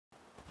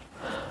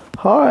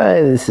Hi,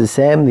 this is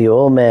Sam the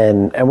Oil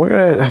Man, and we're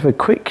going to have a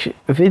quick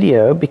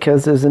video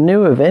because there's a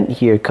new event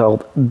here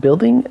called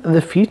Building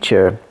the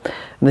Future.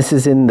 And this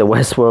is in the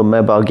WestWorld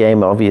mobile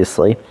game,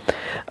 obviously.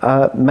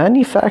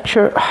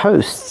 Manufacture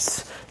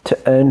hosts to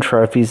earn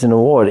trophies and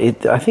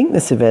award. I think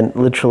this event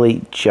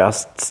literally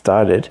just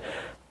started.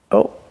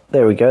 Oh,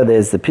 there we go.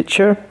 There's the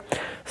picture.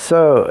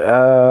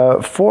 So,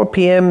 4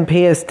 p.m.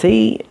 PST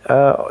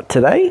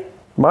today,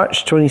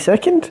 March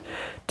 22nd.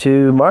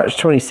 To March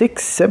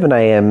 26, 7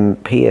 a.m.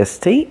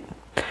 PST.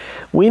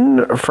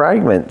 Win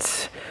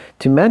fragments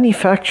to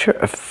manufacture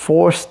a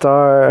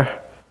 4-star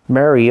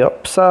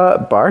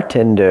Mariopsa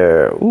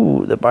bartender.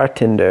 Ooh, the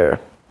bartender.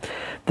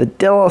 The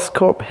Delos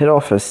Corp head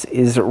office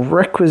is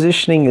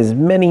requisitioning as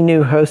many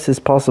new hosts as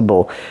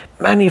possible.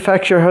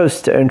 Manufacture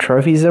hosts to earn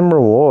trophies and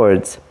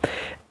rewards.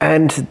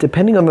 And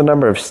depending on the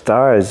number of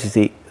stars, you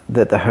see,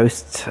 that the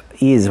host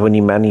is when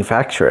you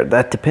manufacture it.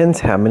 That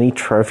depends how many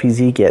trophies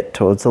you get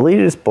towards the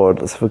leaders board.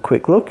 Let's have a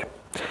quick look.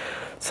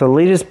 So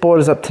leaders board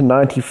is up to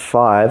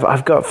 95.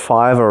 I've got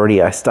 5 already.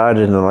 I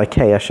started and I'm like,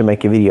 hey, I should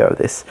make a video of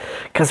this.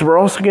 Because we're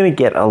also going to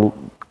get a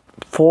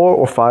 4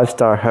 or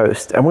 5-star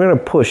host. And we're going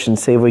to push and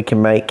see if we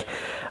can make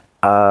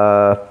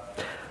the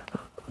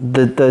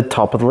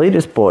top of the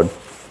leaders board.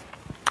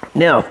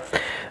 Now,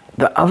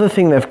 the other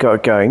thing they've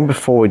got going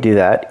before we do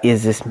that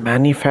is this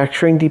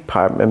manufacturing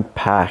department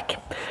pack,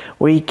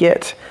 where you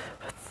get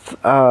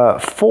 4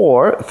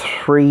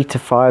 3 to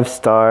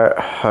 5-star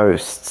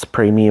hosts,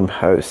 premium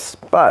hosts.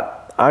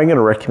 But I'm going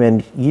to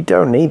recommend you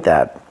don't need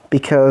that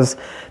because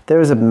there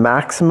is a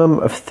maximum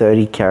of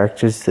 30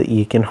 characters that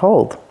you can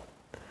hold.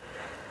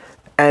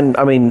 And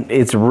I mean,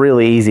 it's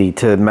really easy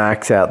to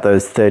max out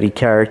those 30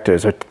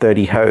 characters or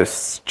 30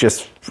 hosts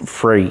just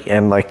free,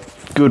 and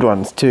like good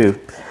ones too.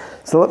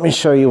 So let me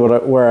show you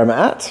where I'm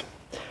at.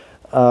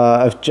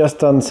 I've just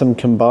done some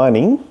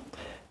combining.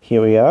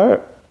 Here we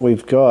are.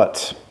 We've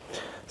got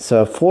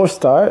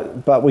 4-star,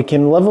 but we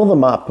can level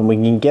them up and we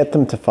can get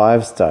them to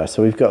 5-star.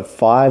 So we've got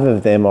 5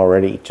 of them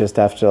already just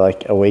after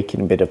like a week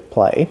and a bit of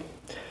play.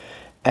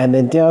 And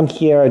then down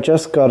here, I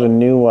just got a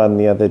new one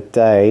the other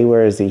day.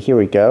 Where is he? Here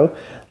we go.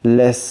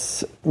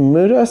 Les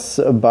Mudas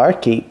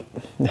Barkeep.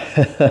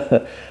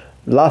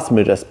 Las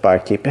Mudas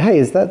Barkeep. Hey,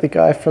 is that the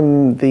guy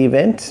from the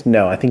event?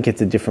 No, I think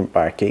it's a different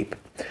Barkeep.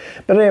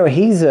 But anyway,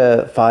 he's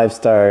a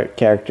 5-star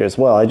character as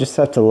well. I just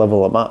have to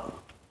level him up.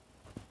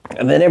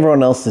 And then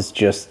everyone else is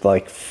just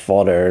like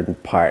fodder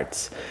and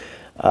parts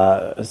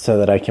so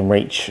that I can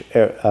reach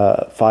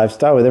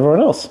 5-star with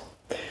everyone else.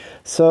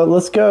 So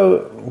let's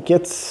go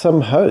get some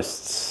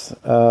hosts.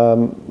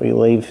 We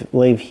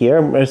leave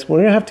here. We're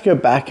going to have to go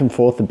back and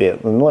forth a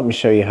bit. And let me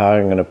show you how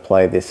I'm going to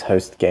play this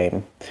host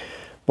game.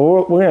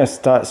 But we're going to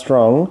start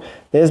strong.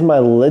 There's my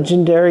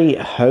legendary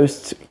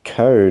host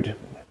code.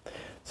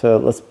 So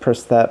let's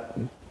press that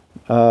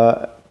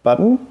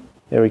button.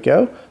 There we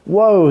go.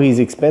 Whoa, he's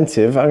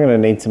expensive. I'm going to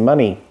need some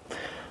money.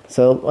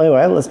 So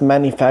anyway, let's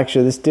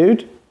manufacture this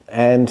dude.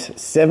 And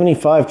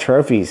 75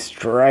 trophies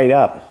straight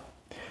up.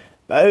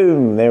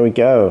 Boom, there we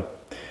go.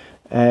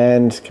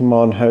 And come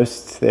on,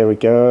 host. There we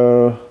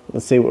go.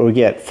 Let's see what we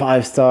get.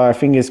 5-star,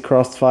 fingers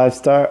crossed,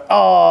 5-star.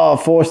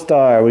 Oh,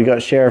 4-star. We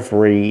got Sheriff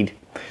Reed.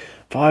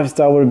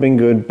 5-star would have been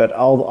good, but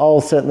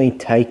I'll certainly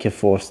take a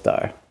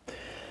 4-star.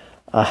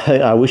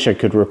 I wish I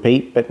could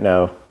repeat, but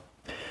no.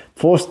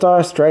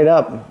 4-star straight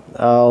up.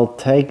 I'll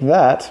take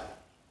that.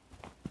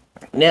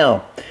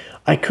 Now,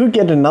 I could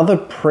get another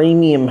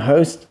premium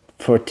host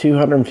for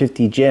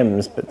 250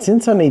 gems, but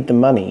since I need the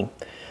money,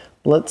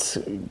 let's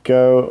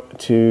go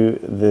to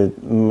the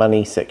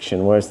money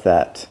section. Where's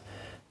that?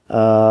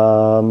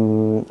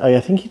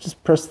 I think you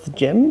just press the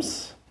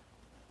gems.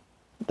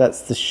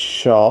 That's the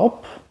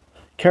shop.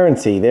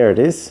 Currency, there it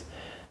is.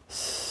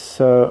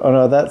 So, oh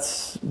no,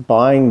 that's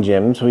buying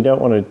gems. We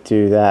don't want to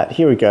do that.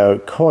 Here we go,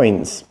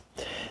 coins.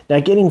 Now,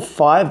 getting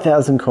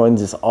 5,000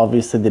 coins is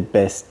obviously the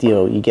best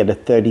deal. You get a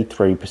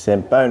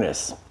 33%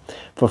 bonus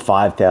for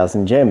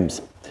 5,000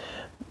 gems.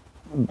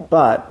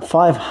 But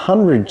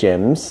 500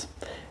 gems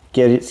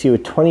gets you a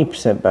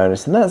 20%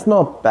 bonus, and that's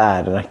not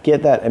bad. And I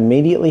get that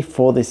immediately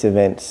for this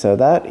event. So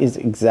that is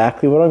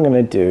exactly what I'm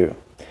going to do.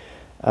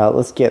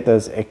 Let's get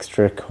those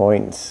extra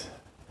coins.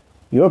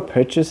 Your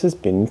purchase has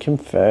been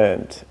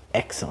confirmed.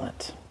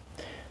 Excellent.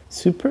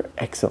 Super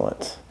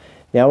excellent.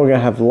 Now we're going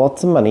to have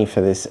lots of money for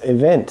this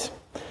event.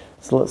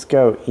 So let's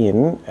go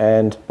in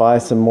and buy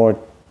some more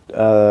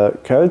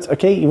codes.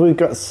 Okay, we've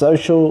got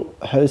social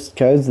host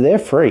codes. They're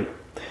free.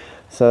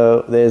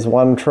 So there's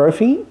 1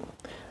 trophy.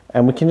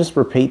 And we can just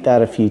repeat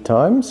that a few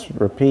times.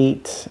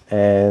 Repeat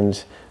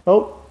and...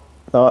 oh,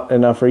 not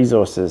enough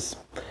resources.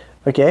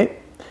 Okay,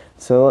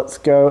 so let's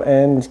go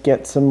and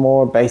get some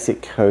more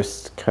basic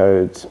host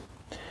codes.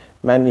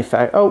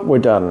 Oh, we're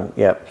done.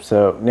 Yep.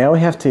 So now we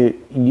have to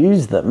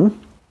use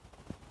them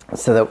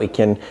so that we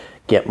can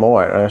get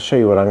more. And I'll show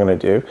you what I'm going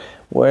to do.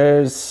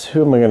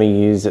 Who am I going to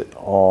use it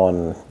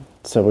on?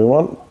 So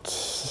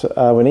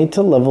we need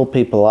to level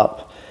people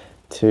up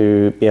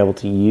to be able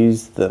to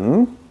use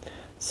them.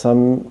 So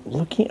I'm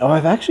looking,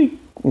 I've actually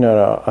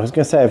No, I was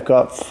going to say I've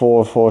got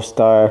 4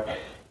 4-star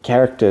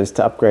characters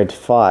to upgrade to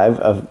 5.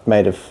 I've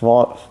made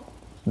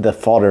the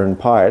fodder and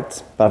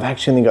parts, but I've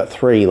actually only got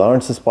 3.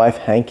 Lawrence's wife,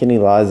 Hank, and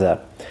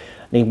Eliza. I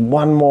need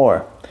 1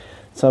 more.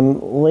 So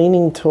I'm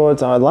leaning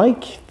towards, I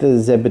like the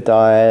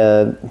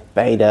Zebediah,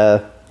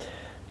 Beta,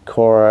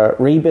 Cora.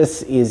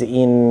 Rebus is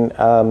in,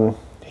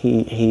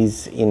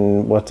 he's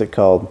in, what's it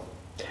called?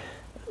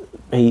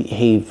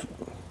 He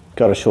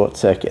got a short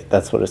circuit,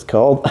 that's what it's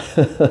called.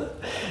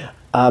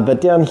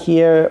 But down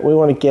here, we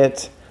want to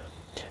get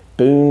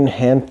Boone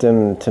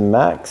Hampton to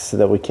max so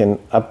that we can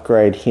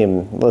upgrade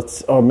him.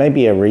 Or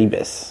maybe a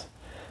Rebus.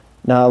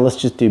 No, let's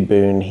just do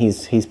Boone.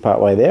 He's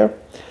partway there.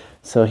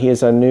 So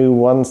here's our new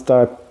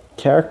 1-star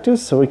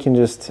characters. So we can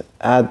just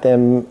add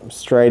them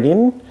straight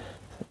in.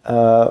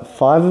 5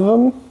 of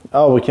them.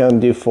 Oh, we can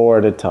do 4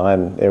 at a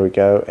time. There we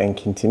go. And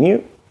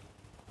continue.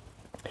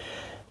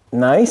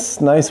 Nice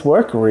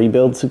work.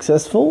 Rebuild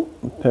successful.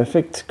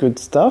 Perfect. Good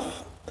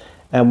stuff.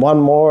 And 1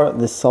 more,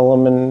 the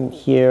Solomon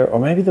here, or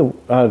maybe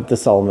the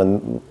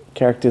Solomon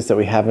characters that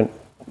we haven't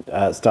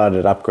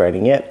started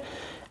upgrading yet.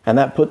 And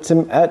that puts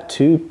him at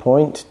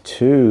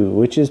 2.2,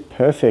 which is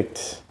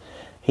perfect.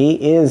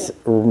 He is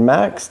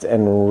maxed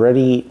and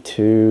ready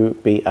to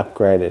be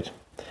upgraded.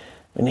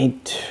 We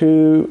need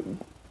 2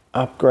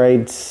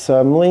 upgrades,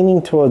 so I'm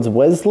leaning towards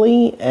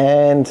Wesley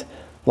and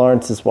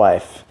Lawrence's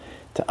wife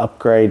to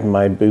upgrade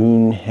my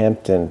Boone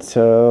Hampton.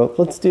 So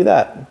let's do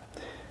that.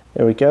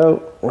 There we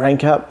go.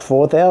 Rank up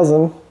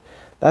 4,000.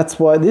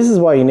 This is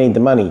why you need the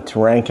money to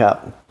rank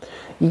up.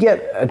 You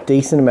get a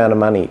decent amount of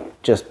money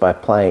just by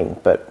playing,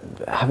 but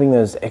having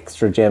those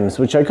extra gems,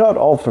 which I got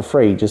all for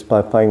free just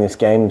by playing this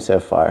game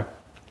so far.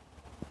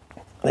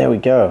 There we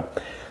go.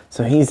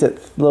 So he's at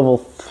level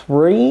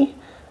 3,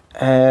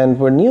 and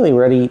we're nearly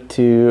ready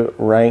to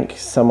rank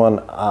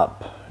someone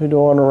up. Who do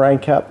I want to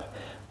rank up?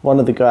 One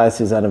of the guys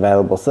who's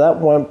unavailable. So that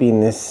won't be in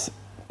this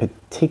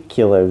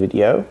particular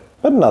video,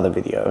 but another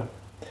video.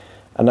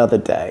 Another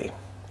day.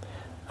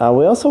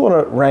 We also want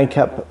to rank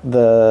up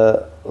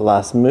the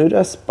Las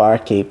Mudas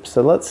barkeep.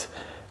 So let's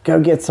go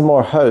get some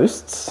more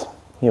hosts.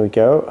 Here we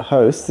go.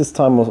 Hosts. This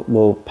time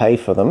we'll pay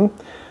for them.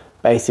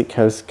 Basic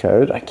host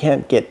code. I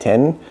can't get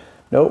 10.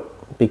 Nope.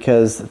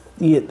 Because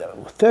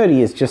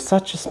 30 is just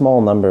such a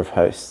small number of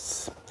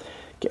hosts.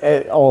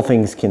 All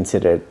things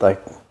considered.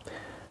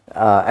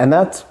 And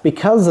that's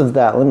because of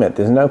that limit.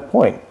 There's no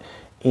point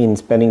in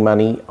spending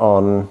money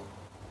on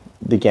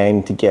the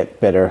game to get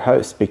better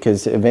hosts,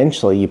 because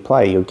eventually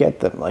you'll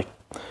get them.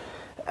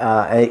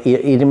 It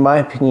in my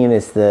opinion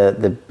is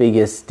the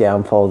biggest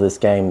downfall of this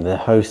game, the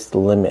host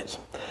limit.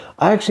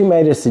 I actually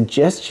made a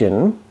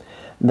suggestion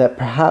that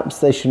perhaps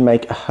they should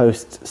make a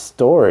host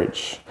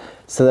storage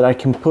so that I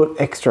can put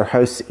extra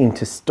hosts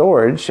into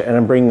storage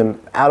and bring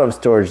them out of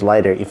storage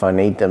later if I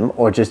need them,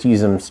 or just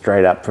use them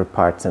straight up for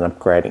parts and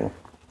upgrading.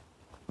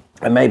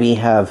 And maybe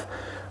have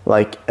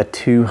like a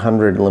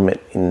 200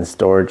 limit in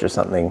storage or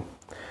something.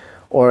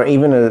 Or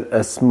even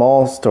a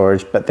small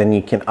storage, but then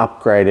you can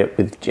upgrade it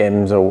with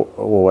gems or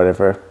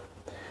whatever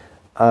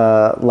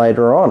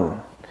later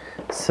on.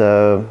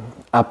 So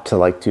up to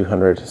like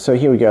 200. So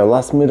here we go,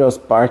 Las Mudas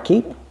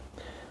barkeep.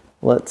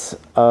 Let's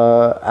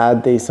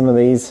add some of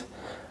these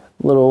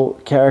little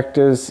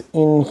characters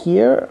in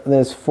here.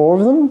 There's 4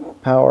 of them.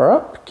 Power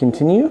up,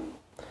 continue.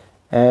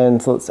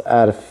 And let's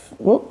add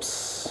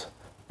whoops.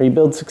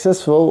 Rebuild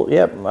successful.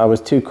 Yep, I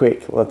was too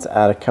quick. Let's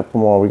add a couple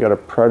more. We got a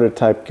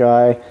prototype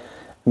guy.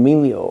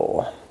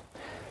 Emilio.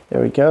 There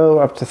we go,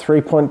 up to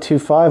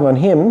 3.25 on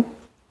him.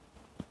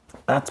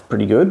 That's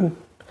pretty good.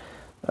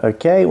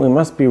 Okay, we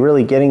must be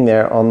really getting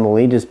there on the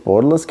leaders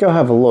board. Let's go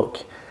have a look.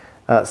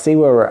 See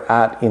where we're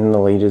at in the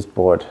leaders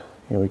board.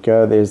 Here we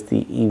go, there's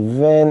the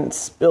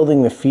events,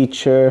 building the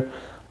future,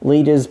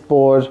 leaders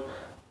board.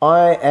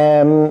 I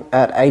am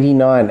at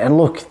 89, and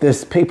look,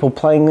 there's people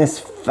playing this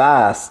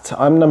fast.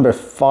 I'm number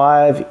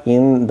 5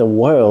 in the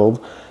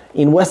world,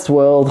 in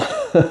WestWorld.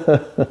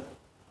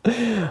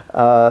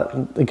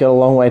 They've got a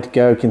long way to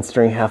go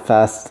considering how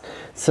fast.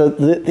 So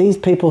these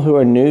people who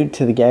are new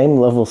to the game,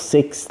 level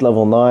 6,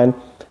 level 9,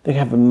 they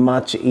have a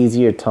much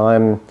easier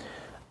time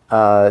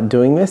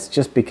doing this,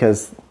 just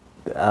because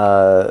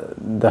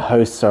the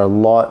hosts are a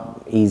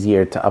lot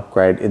easier to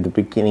upgrade at the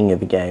beginning of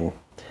the game.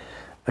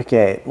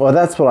 Okay, well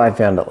that's what I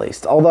found at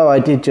least. Although I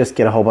did just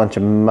get a whole bunch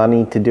of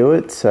money to do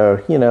it,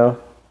 so you know,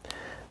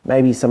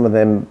 maybe some of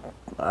them.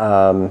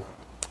 Oh,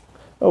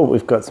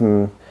 we've got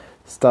some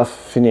stuff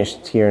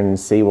finished here in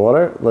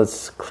seawater.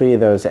 Let's clear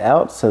those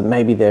out, so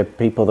maybe they're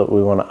people that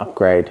we want to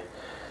upgrade.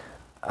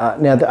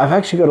 Now I've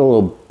actually got a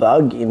little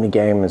bug in the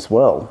game as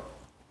well.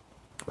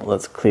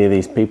 Let's clear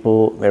these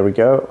people. There we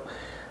go.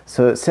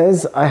 So it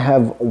says I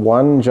have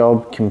 1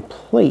 job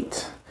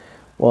complete.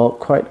 Well,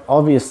 quite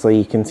obviously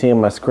you can see on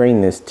my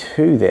screen there's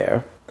 2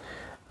 there.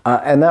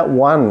 And that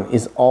 1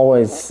 is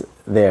always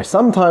there.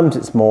 Sometimes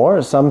it's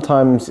more,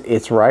 sometimes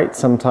it's right,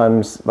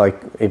 sometimes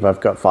like if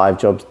I've got 5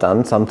 jobs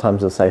done,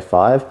 sometimes it'll say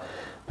 5.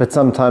 but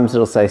sometimes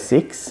it'll say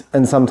 6,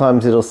 and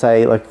sometimes it'll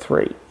say like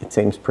 3. It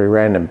seems pretty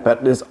random,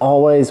 but there's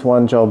always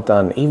one job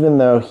done. Even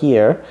though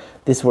here,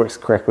 this works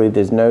correctly,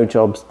 there's no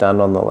jobs done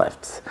on the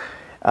left.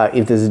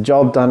 If there's a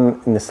job done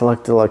in the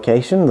selected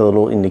location, the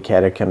little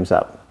indicator comes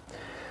up.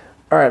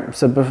 All right,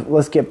 so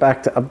let's get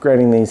back to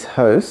upgrading these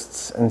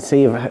hosts and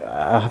see if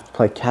I have to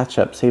play catch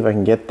up, see if I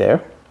can get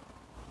there.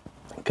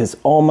 Because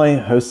all my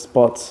host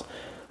spots,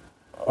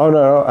 oh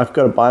no, I've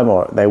got to buy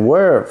more. They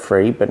were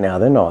free, but now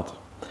they're not.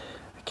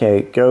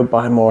 Okay, go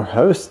buy more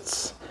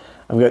hosts.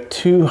 I've got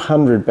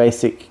 200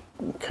 basic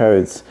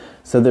codes.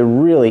 So they're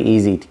really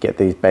easy to get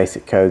these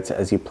basic codes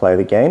as you play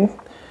the game.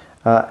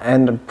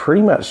 And I've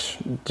pretty much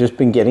just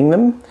been getting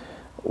them,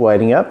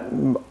 waiting up,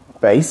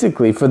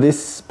 basically for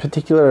this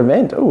particular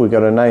event. Oh, we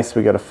got a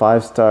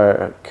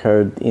 5-star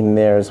code in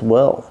there as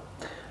well,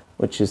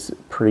 which is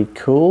pretty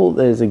cool.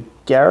 There's a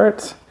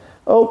Garrett.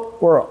 Oh,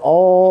 we're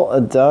all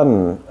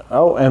done.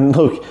 Oh, and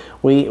look,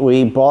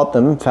 we bought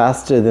them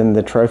faster than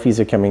the trophies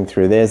are coming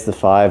through. There's the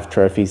 5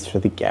 trophies for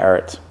the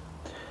Garrett.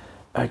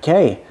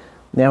 Okay,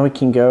 now we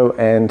can go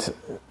and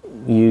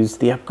use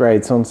the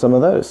upgrades on some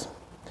of those.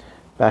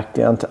 Back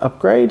down to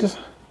upgrade. Here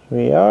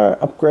we are,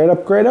 upgrade.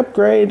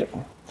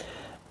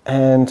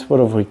 And what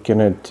are we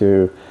gonna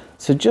do?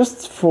 So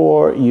just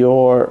for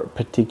your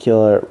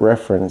particular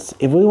reference,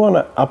 if we want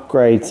to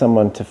upgrade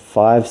someone to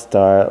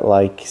 5-star,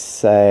 like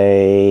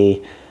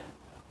say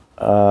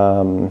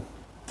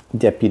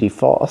Deputy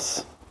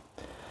Foss,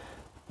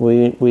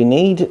 we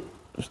need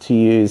to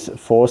use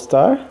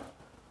 4-star.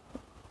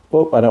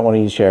 Oh, I don't want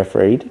to use Sheriff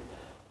Reed.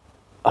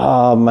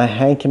 Oh, my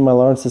Hank and my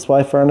Lawrence's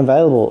wife are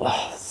unavailable.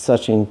 Oh,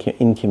 such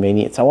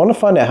inconvenience. I want to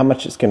find out how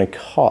much it's going to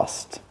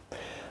cost.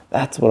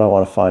 That's what I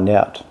want to find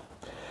out,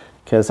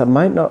 because I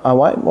might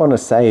want to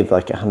save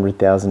like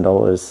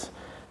 $100,000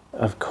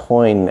 of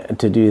coin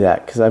to do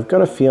that, because I've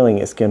got a feeling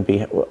it's going to be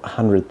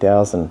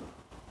 100,000.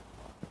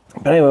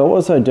 But anyway, what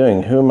was I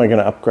doing? Who am I going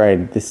to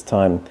upgrade this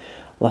time?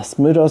 Las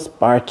Mudos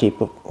Barkeep.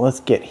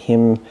 Let's get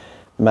him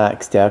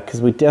maxed out, because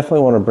we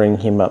definitely want to bring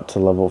him up to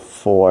level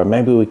 4.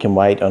 Maybe we can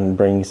wait on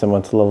bringing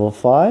someone to level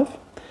 5.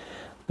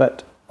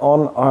 But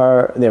on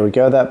our, there we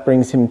go, that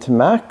brings him to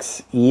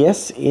max.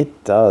 Yes,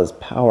 it does.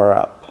 Power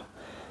up.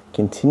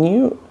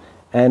 Continue,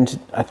 and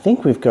I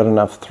think we've got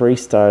enough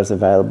 3-stars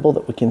available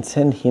that we can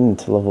send him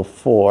to level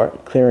 4,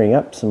 clearing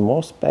up some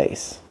more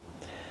space.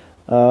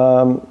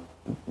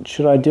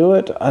 Should I do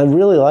it? I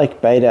really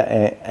like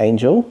Beta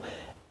Angel,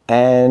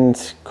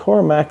 and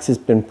Cora Max has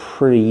been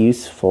pretty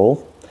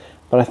useful,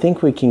 but I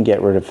think we can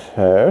get rid of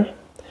her.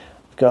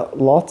 We've got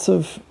lots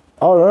of,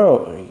 oh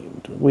no,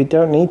 we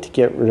don't need to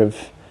get rid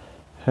of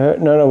her.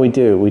 No, we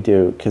do,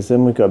 because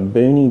then we've got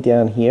Booney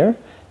down here,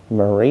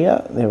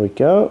 Maria, there we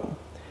go.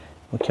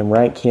 We can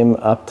rank him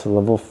up to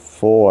level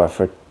 4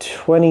 for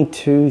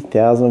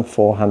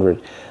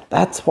 22,400.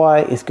 That's why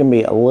it's going to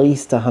be at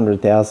least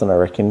 100,000, I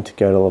reckon, to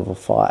go to level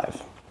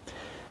 5.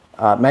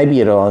 Maybe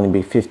it'll only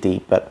be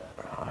 50, but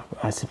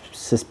I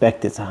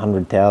suspect it's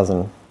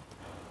 100,000.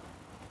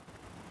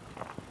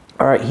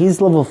 All right,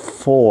 he's level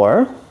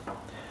 4.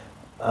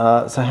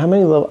 So how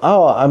many level?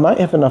 Oh, I might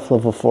have enough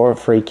level 4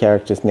 free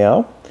characters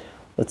now.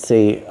 Let's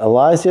see,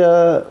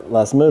 Elijah,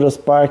 Las Mudos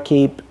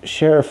Barkeep,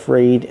 Sheriff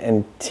Reed,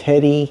 and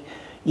Teddy.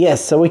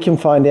 Yes, so we can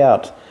find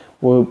out.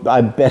 Well,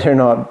 I better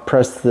not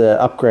press the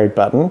upgrade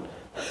button.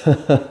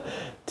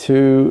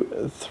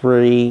 2,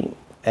 3,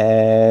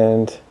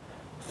 and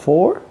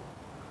 4.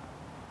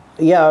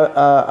 Yeah,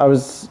 I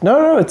was,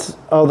 no, it's,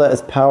 oh, that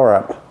is power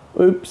up.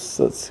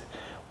 Oops,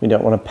 we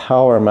don't want to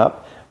power him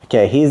up.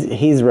 Okay,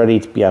 he's ready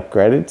to be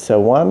upgraded. So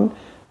 1,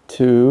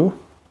 2,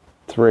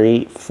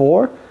 3,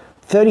 4.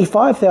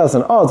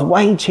 35,000. Oh, it's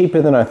way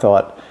cheaper than I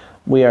thought.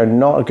 We are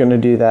not going to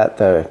do that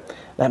though.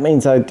 That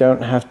means I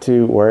don't have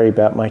to worry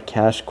about my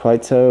cash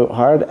quite so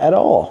hard at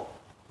all.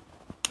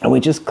 And we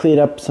just cleared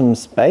up some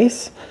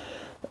space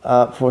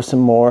for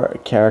some more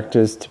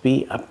characters to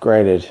be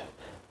upgraded.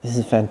 This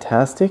is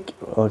fantastic.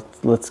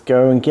 Let's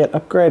go and get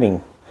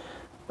upgrading.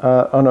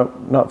 Oh no,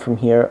 not from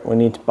here. We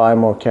need to buy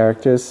more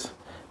characters.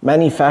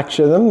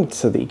 Manufacture them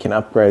so that you can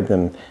upgrade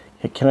them.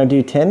 Can I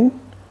do 10?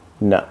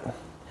 No.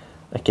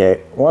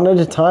 Okay, one at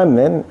a time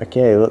then.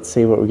 Okay, let's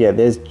see what we get.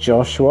 There's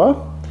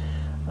Joshua.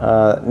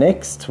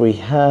 Next we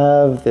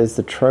have, there's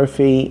the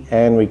trophy,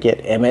 and we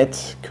get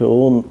Emmett.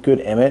 Cool,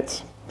 good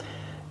Emmett.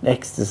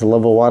 Next is a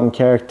level 1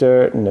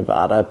 character,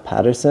 Nevada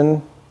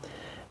Patterson.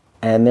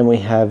 And then we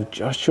have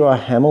Joshua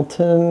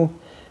Hamilton.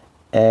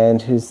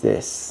 And who's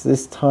this?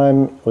 This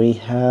time we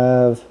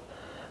have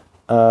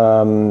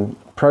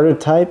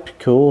Prototype.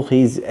 Cool,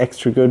 he's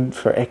extra good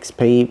for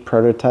XP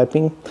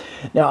prototyping.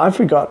 Now I've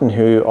forgotten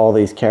who all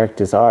these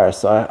characters are,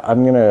 so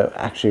I'm going to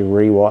actually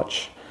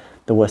rewatch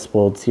the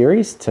WestWorld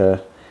series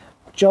to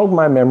jog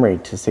my memory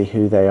to see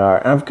who they are.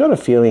 And I've got a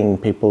feeling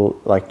people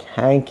like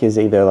Hank is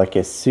either like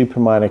a super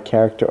minor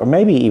character, or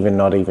maybe even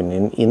not even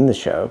in the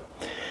show.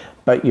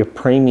 But your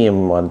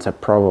premium ones are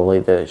probably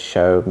the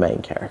show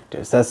main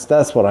characters.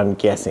 That's what I'm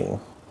guessing.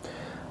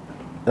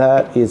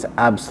 That is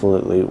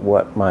absolutely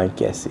what my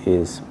guess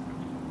is.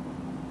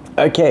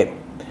 Okay,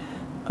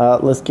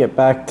 Let's get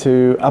back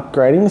to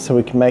upgrading so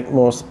we can make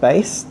more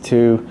space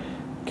to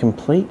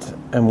complete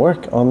and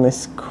work on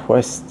this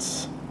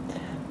quest.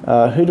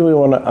 Who do we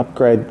want to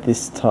upgrade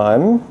this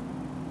time?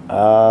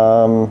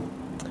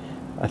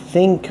 I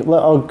think,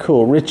 oh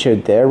cool,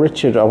 Richard there.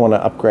 Richard, I want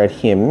to upgrade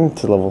him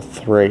to level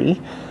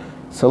 3.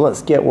 So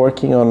let's get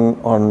working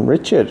on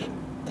Richard.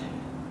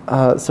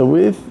 So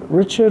with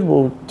Richard,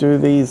 we'll do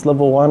these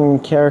level 1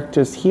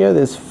 characters here.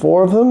 There's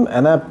 4 of them,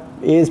 and that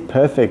is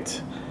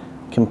perfect.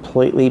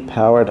 Completely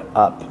powered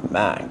up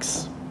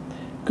max.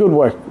 Good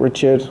work,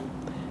 Richard.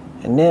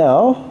 And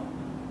now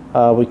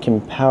we can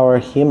power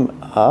him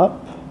up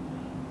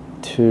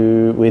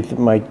with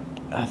my,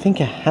 I think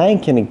a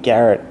Hank and a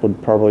Garrett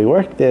would probably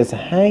work. There's a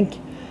Hank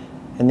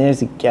and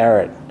there's a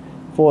Garrett.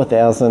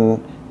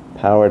 4,000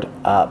 powered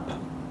up.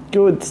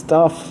 Good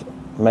stuff.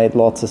 Made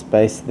lots of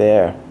space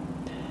there.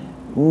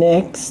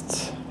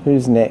 Next,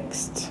 who's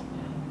next?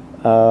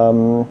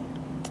 Hannah?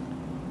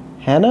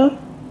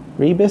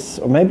 Rebus?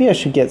 Or maybe I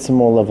should get some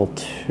more level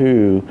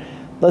 2.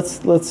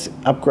 Let's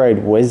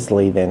upgrade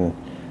Wesley then.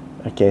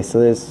 Okay, so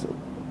there's,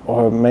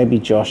 or maybe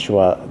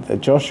Joshua.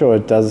 Joshua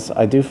does,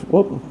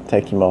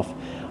 take him off.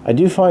 I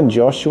do find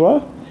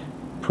Joshua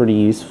pretty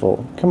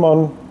useful. Come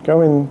on,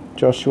 go in,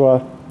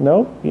 Joshua.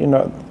 No, you're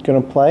not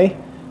gonna play?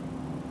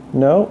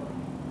 No,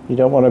 you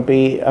don't want to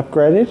be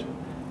upgraded?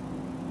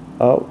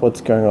 Oh,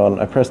 what's going on?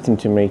 I pressed him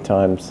too many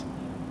times.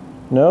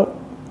 No.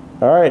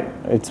 All right,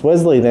 it's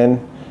Wesley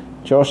then.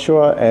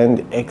 Joshua and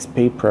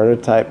XP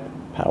prototype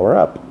power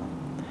up.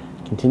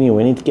 Continue.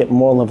 We need to get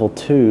more level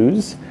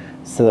 2s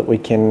so that we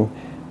can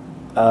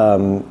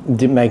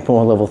make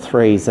more level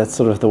 3s. That's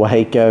sort of the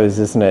way it goes,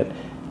 isn't it?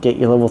 Get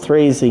your level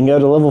 3s so you can go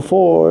to level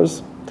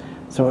 4s.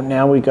 So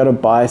now we've got to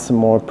buy some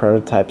more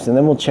prototypes, and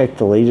then we'll check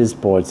the leaders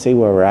board, see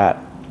where we're at.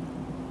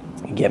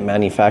 Get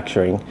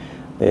manufacturing.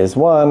 There's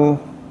 1.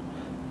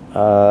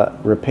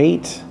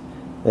 Repeat.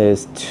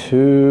 There's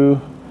 2.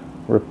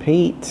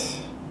 Repeat.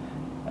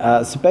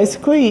 So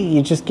basically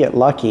you just get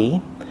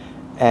lucky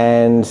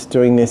and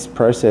doing this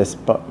process,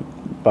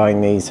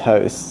 buying these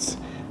hosts.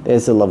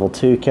 There's a level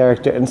 2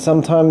 character, and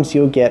sometimes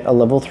you'll get a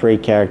level 3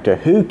 character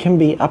who can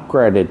be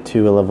upgraded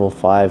to a level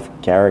 5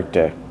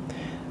 character.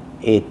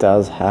 It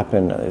does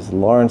happen. There's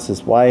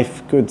Lawrence's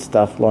wife. Good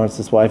stuff,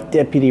 Lawrence's wife.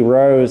 Deputy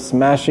Rose,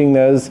 smashing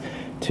those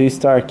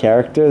 2-star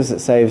characters. It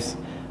saves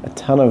a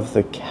ton of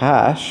the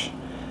cash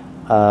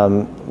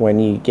when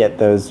you get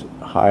those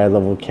higher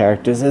level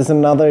characters. There's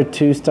another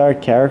 2-star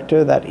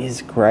character that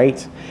is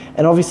great,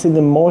 and obviously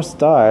the more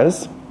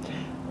stars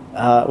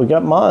we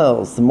got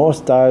Miles. The more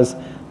stars,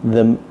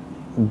 the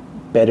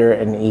better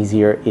and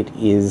easier it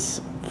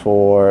is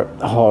for,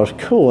 oh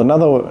cool,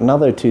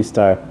 another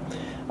 2-star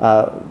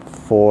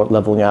for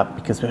leveling up,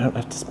 because we don't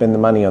have to spend the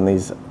money on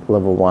these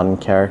level 1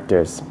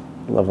 characters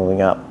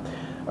leveling up.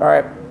 All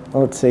right,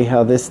 let's see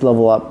how this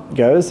level up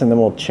goes, and then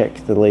we'll check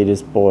the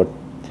leaders board.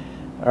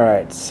 All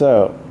right,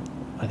 so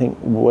I think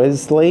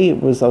Wesley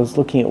was, I was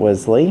looking at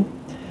Wesley.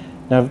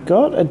 Now I've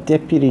got a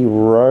Deputy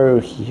Row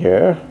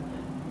here.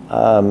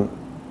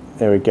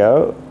 There we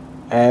go.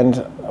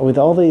 And with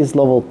all these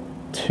level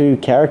 2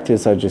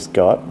 characters I just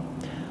got,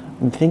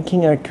 I'm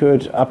thinking I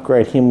could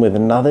upgrade him with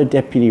another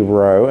Deputy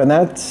Row, and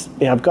that's,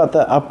 I've got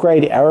the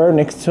upgrade arrow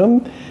next to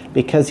him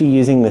because you're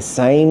using the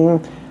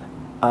same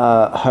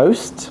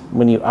host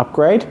when you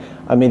upgrade.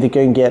 I'm either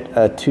going to get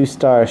a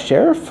 2-star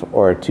sheriff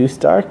or a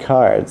 2-star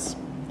cards.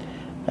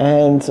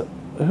 And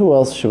who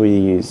else should we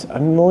use?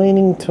 I'm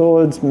leaning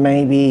towards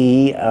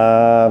maybe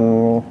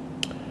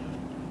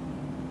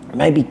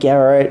maybe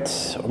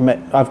Garrett.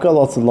 I've got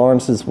lots of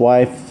Lawrence's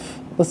wife.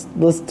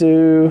 Let's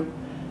do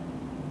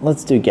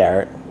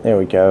Garrett. There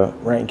we go.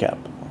 Rank up.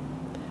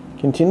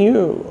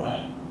 Continue.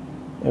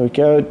 There we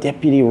go.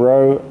 Deputy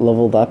Row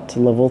leveled up to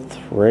level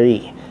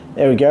 3.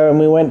 There we go. And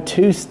we went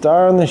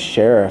 2-star on the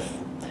sheriff.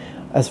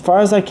 As far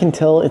as I can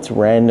tell, it's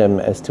random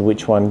as to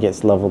which one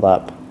gets leveled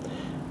up.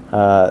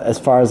 As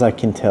far as I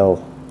can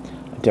tell,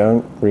 I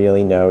don't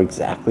really know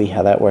exactly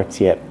how that works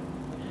yet.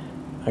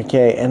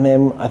 Okay, and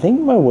then I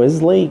think my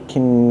Wesley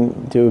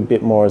can do a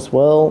bit more as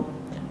well.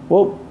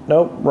 Whoa,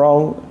 nope,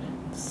 wrong.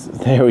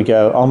 There we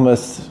go,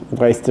 almost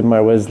wasted my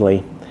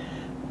Wesley.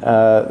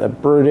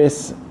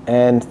 Brutus,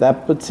 and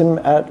that puts him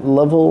at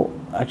level,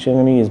 actually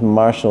I'm going to use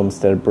Marshall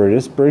instead of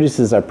Brutus.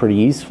 Brutuses are pretty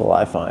useful,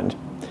 I find.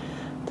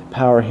 To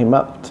power him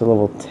up to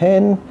level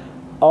 10.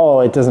 Oh,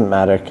 it doesn't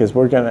matter, because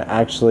we're going to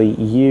actually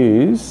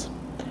use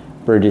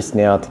Brutus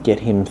now to get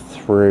him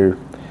through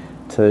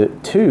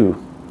to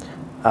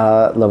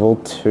level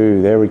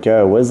 2. There we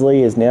go.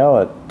 Wesley is now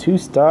a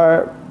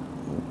 2-star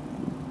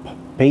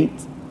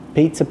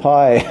pizza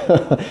pie.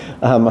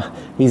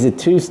 He's a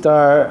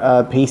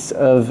 2-star piece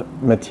of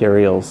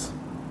materials.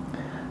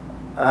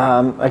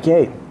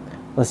 Okay,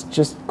 let's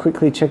just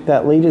quickly check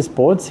that leaders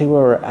board, see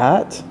where we're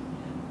at.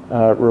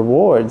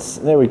 Rewards,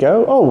 there we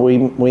go. Oh,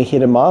 we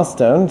hit a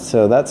milestone,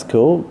 so that's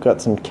cool.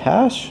 Got some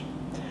cash.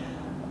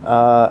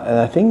 And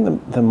I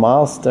think the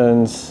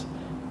milestones,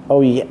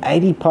 oh, you get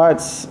 80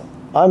 parts.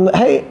 I'm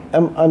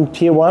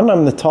tier 1,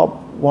 I'm the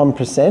top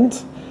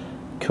 1%.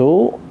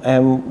 Cool.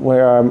 And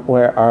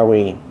where are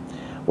we?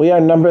 We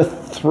are number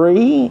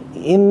 3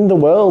 in the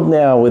world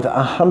now with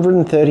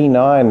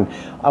 139.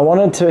 I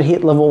wanted to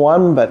hit level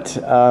 1, but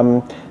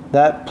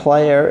that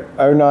player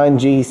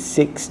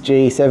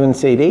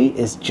 09G6G7CD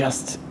is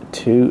just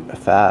too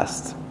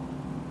fast.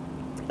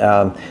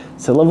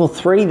 So level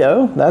 3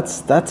 though,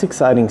 that's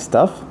exciting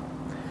stuff.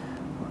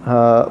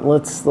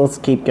 Let's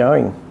keep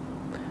going.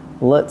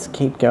 Let's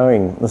keep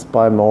going. Let's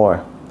buy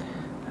more.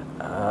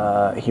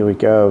 Here we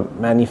go.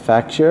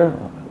 Manufacture.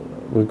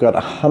 We've got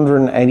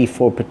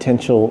 184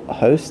 potential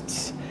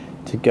hosts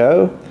to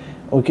go.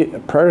 We'll get a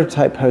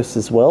prototype host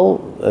as well,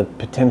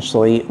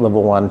 potentially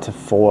level 1 to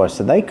 4.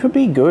 So they could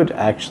be good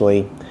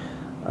actually.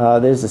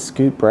 There's a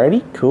Scoot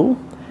Brady, cool.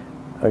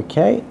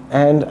 Okay,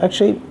 and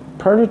actually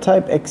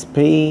prototype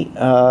XP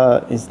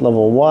is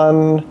level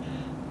 1.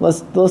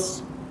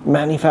 Let's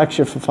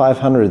manufacture for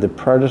 500 the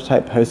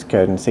prototype host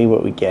code and see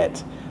what we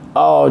get.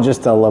 Oh,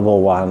 just a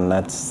level 1.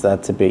 That's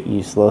a bit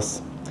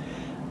useless.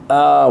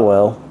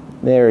 Well,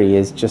 there he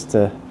is, just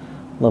a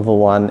level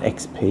 1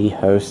 XP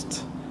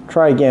host.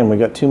 Try again. We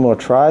got 2 more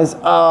tries.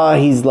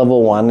 He's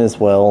level 1 as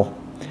well.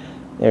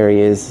 There he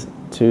is.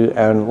 2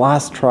 and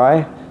last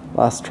try.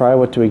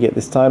 What do we get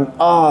this time?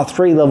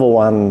 3 level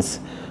 1s.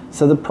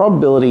 So the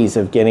probabilities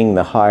of getting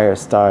the higher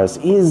stars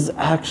is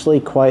actually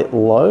quite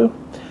low.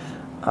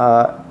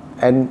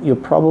 And you'll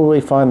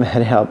probably find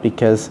that out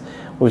because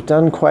we've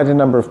done quite a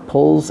number of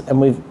pulls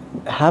and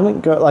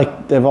haven't got,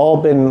 like, they've all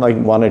been like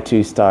 1 or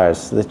 2 stars.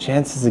 So the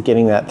chances of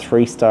getting that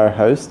 3-star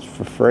host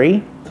for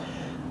free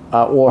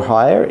or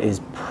higher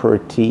is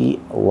pretty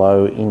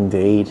low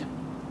indeed.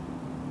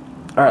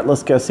 All right,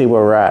 let's go see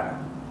where we're at.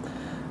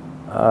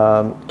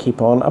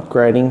 Keep on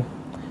upgrading.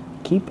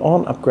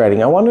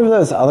 I wonder if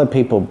those other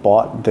people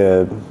bought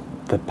the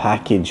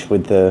package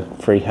with the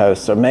free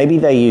hosts, or maybe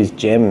they used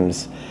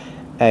gems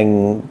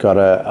and got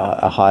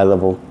a high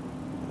level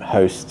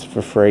host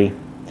for free.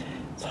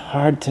 It's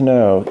hard to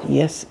know.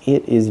 Yes,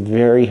 it is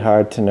very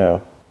hard to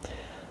know.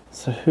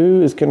 So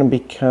who is going to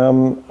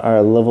become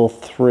our level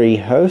 3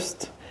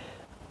 host?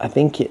 I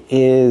think it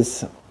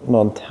is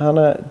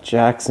Montana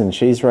Jackson.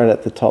 She's right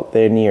at the top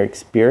there near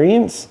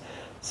experience.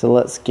 So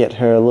let's get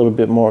her a little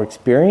bit more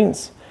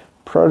experience.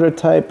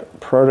 Prototype,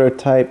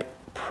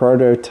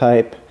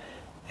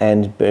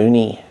 and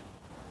Booney.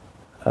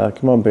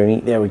 Come on,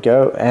 Booney. There we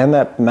go. And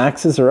that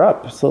maxes her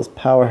up. So let's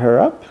power her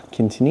up.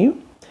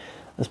 Continue.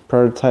 Those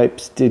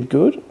prototypes did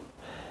good.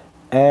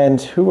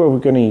 And who are we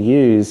going to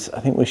use? I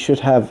think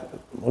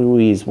we'll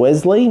use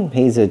Wesley.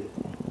 He's a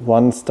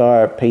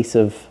 1-star piece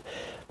of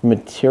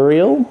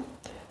material.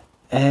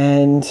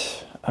 And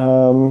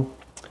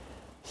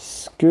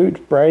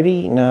Scoot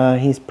Brady. Nah,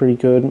 he's pretty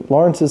good.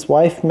 Lawrence's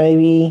wife,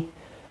 maybe.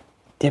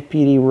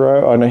 Deputy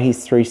Rowe. Oh no,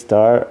 he's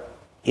 3-star.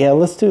 Yeah,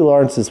 let's do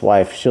Lawrence's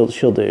wife. She'll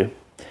do.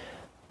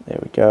 There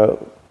we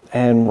go.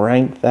 And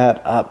rank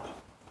that up.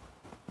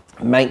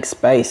 Make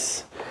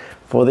space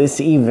for this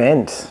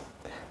event.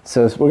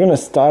 So we're going to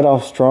start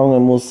off strong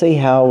and we'll see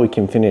how we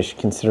can finish,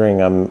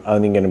 considering I'm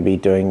only going to be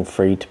doing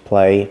free to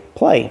play.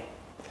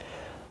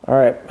 All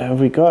right,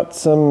 have we got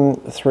some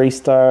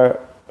 3-star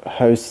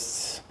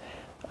hosts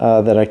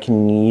that I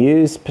can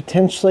use?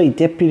 Potentially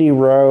Deputy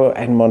Rowe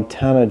and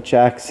Montana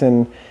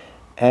Jackson.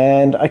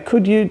 And I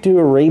could do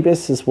a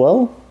Rebus as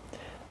well.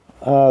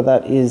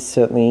 That is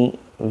certainly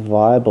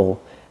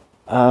viable.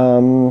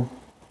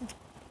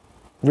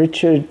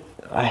 Richard,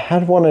 I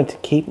had wanted to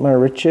keep my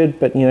Richard,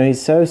 but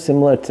he's so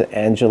similar to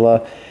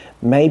Angela.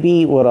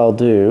 Maybe what I'll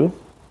do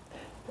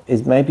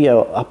is maybe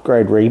I'll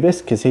upgrade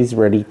Rebus because he's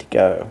ready to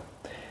go.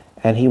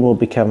 And he will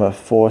become a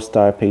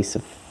 4-star piece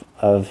of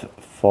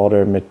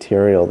fodder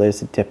material.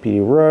 There's a Deputy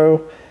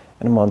Rowe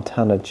and a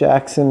Montana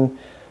Jackson.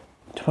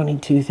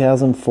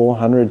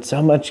 22,400.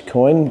 So much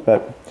coin,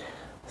 but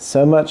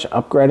so much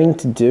upgrading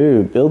to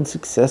do. Build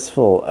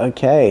successful.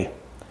 Okay.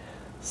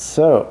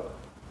 So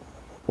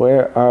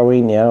where are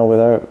we now with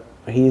our...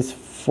 He's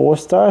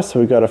 4-star, so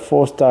we've got a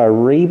 4-star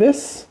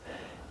Rebus,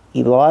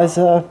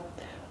 Eliza,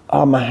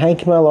 my Hank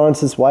and my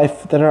Lawrence's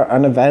wife that are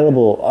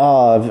unavailable.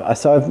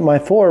 So I've my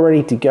 4 are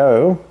ready to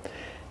go.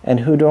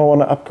 And who do I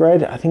want to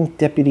upgrade? I think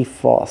Deputy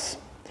Foss.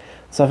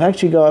 So I've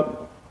actually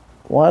got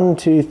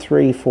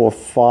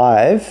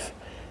 5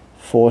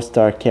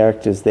 4-star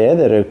characters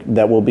there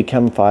that will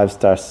become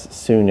 5-stars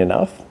soon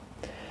enough.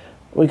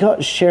 We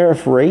got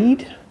Sheriff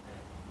Reed,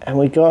 and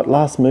we got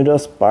Las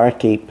Mudos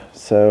Barkeep.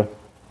 So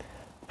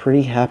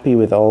pretty happy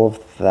with all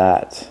of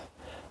that.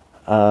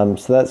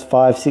 So that's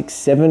 5, 6,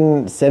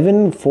 7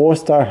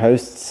 4-star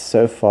hosts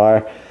so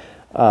far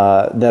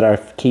that are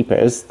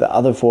keepers. The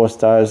other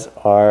 4-stars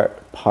are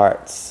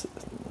parts.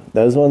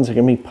 Those ones are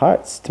going to be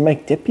parts to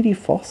make Deputy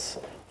Foss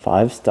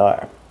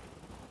 5-star.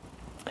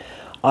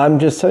 I'm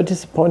just so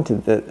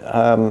disappointed that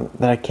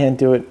I can't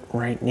do it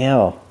right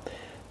now.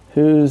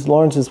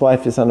 Lawrence's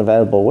wife is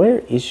unavailable. Where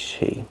is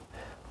she?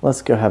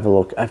 Let's go have a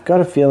look. I've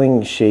got a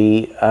feeling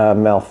she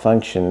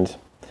malfunctioned.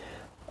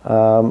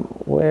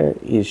 Where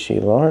is she?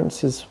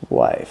 Lawrence's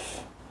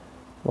wife.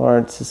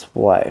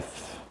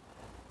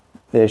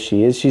 There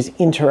she is. She's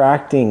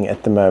interacting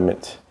at the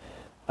moment.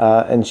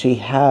 And she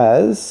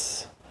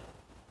has...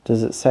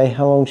 Does it say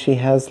how long she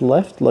has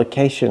left?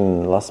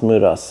 Location, Las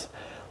Mudas.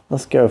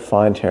 Let's go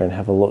find her and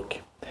have a look.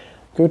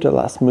 Go to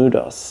Las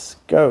Mudas.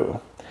 Go.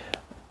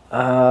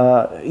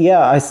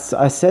 Yeah, I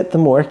set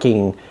them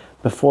working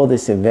before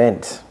this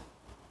event.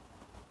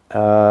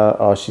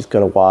 Oh, she's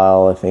got a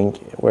while, I think.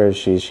 Where is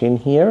she? Is she in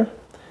here?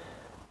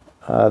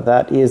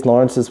 That is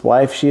Lawrence's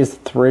wife. She has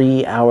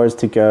 3 hours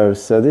to go.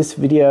 So this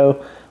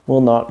video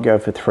will not go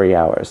for 3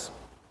 hours.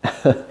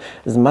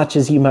 As much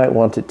as you might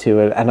want it to,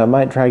 and I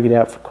might drag it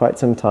out for quite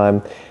some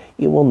time,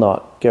 it will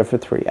not go for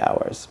 3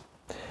 hours.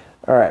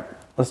 All right,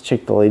 let's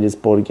check the leaders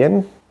board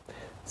again.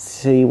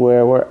 See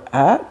where we're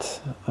at.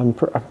 I'm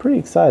pretty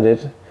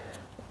excited.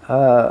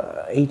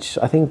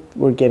 I think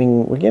we're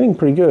getting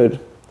pretty good.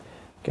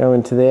 Go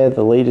into there,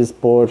 the leaders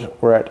board.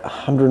 We're at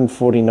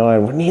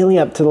 149. We're nearly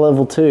up to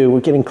level 2.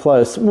 We're getting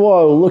close.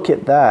 Whoa, look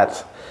at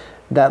that.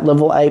 That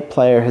level 8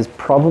 player has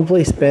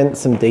probably spent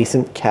some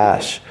decent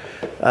cash.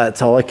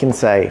 That's all I can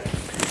say.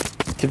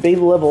 To be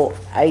level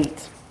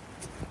 8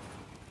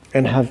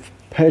 and have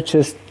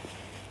purchased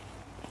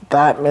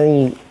that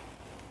many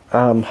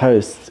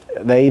hosts,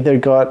 they either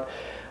got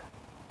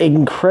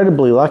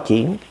incredibly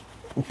lucky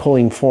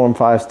pulling 4 and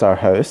 5 star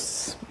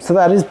hosts. So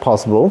that is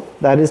possible.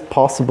 That is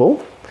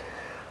possible.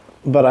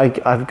 But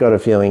I've got a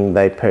feeling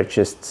they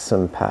purchased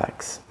some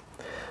packs.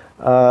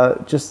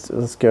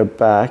 Let's go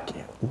back,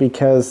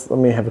 because let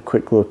me have a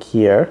quick look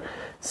here.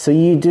 So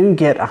you do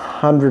get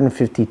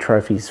 150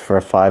 trophies for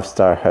a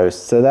 5-star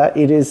host. So that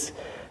it is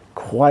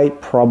quite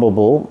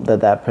probable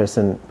that that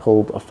person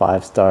pulled a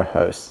 5-star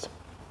host.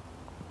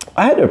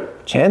 I had a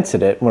chance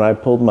at it when I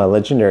pulled my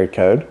legendary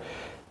code.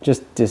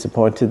 Just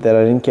disappointed that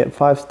I didn't get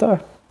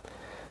 5-star.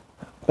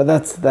 But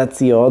that's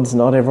the odds.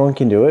 Not everyone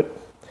can do it.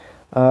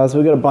 So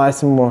we've got to buy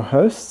some more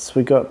hosts.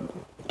 We got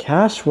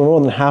cash. We're more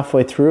than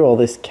halfway through all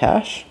this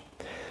cash.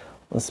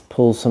 Let's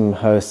pull some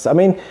hosts. I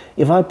mean,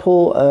 if I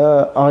pull,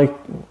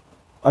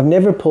 I've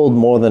never pulled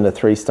more than a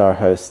 3-star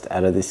host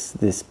out of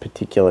this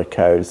particular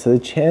code. So the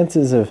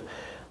chances of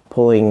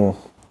pulling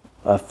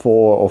a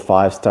 4 or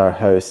 5-star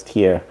host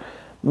here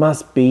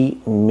must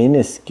be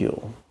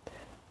minuscule.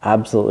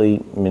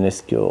 Absolutely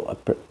minuscule.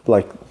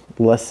 Like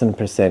less than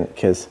percent.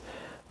 Because,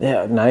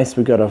 yeah, nice.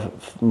 We got a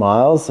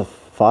Miles of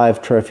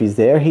 5 trophies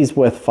there. He's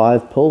worth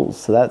 5 pulls,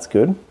 so that's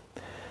good.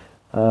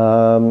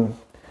 I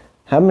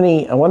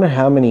wonder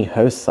how many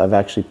hosts I've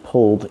actually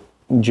pulled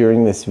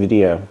during this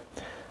video.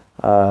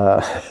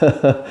 I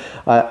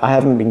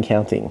haven't been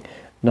counting.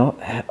 Not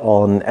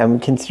on. I'm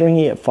considering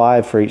you get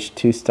 5 for each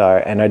 2-star,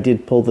 and I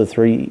did pull the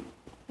 3.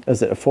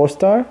 Is it a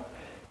 4-star?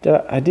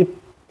 I did.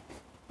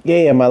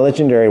 Yeah, my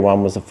legendary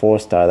one was a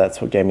 4-star.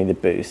 That's what gave me the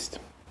boost.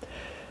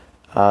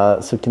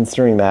 So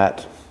considering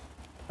that,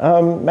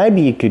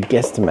 maybe you could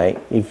guesstimate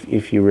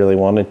if you really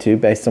wanted to,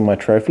 based on my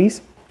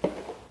trophies.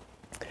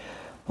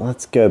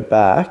 Let's go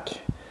back.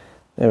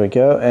 There we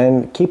go,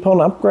 and keep on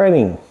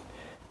upgrading,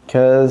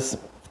 because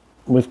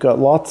we've got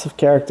lots of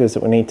characters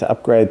that we need to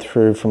upgrade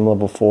through from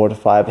level 4 to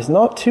 5. It's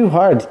not too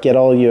hard to get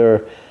all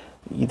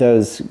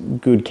those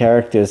good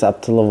characters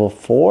up to level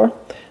 4,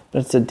 but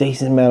it's a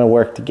decent amount of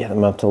work to get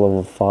them up to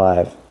level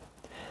 5.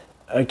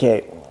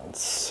 Okay,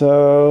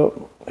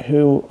 so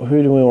who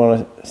do we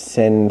want to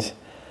send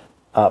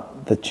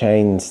up the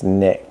chains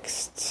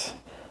next?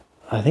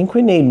 I think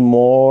we need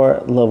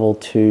more level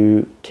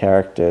 2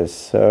 characters.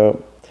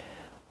 So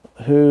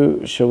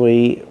who shall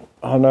we...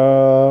 Oh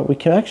no, we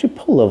can actually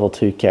pull level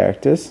 2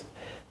 characters.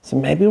 So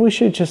maybe we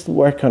should just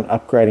work on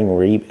upgrading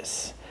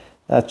Rebus.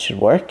 That should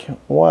work.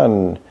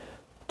 1,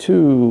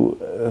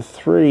 2,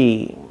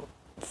 3,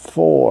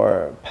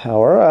 4.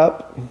 Power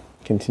up.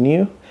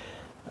 Continue.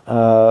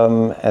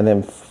 And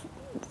then...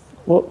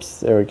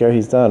 whoops, there we go,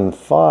 he's done.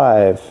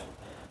 5,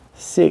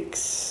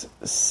 6,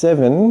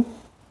 7,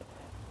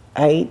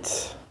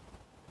 8,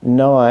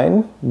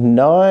 9.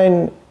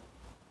 9...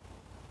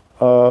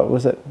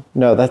 was it?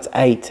 No, that's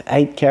 8.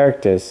 8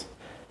 characters.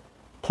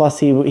 Plus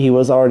he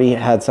was already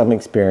had some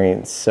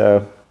experience,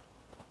 so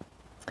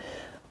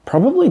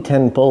probably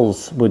 10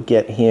 pulls would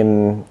get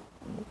him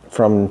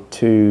from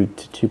 2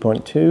 to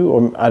 2.2,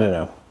 or I don't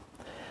know.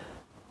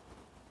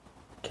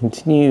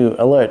 Continue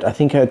alert. I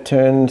think I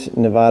turned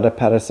Nevada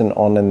Patterson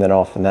on and then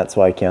off, and that's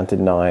why I counted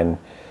 9.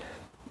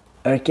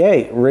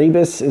 Okay,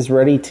 Rebus is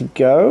ready to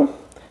go,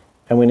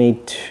 and we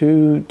need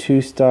 2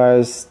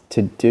 2-stars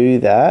to do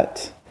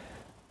that.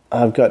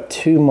 I've got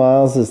 2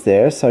 Mileses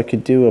there, so I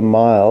could do a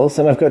Miles,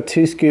 and I've got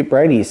 2 Scoot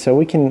Brady's, so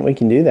we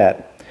can do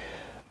that.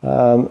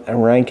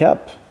 And rank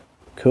up.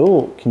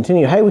 Cool.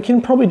 Continue. Hey, we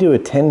can probably do a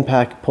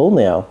 10-pack pull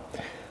now.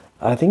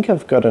 I think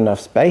I've got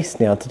enough space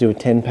now to do a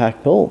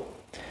 10-pack pull.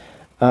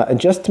 And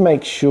just to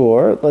make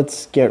sure,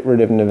 let's get rid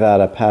of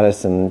Nevada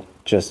Patterson.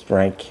 Just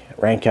rank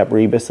up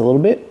Rebus a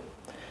little bit.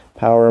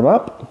 Power him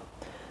up.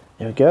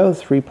 There we go.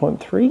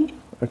 3.3.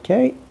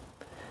 Okay.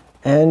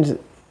 And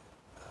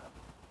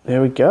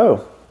there we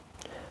go.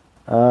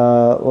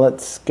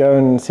 Let's go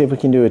and see if we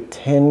can do a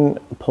 10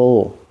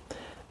 pull.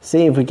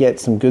 See if we get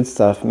some good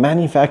stuff.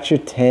 Manufacture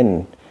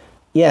 10.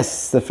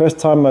 Yes, the first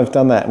time I've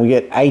done that. We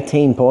get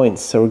 18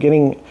 points. So we're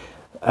getting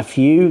a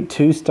few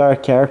 2-star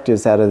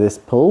characters out of this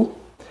pull.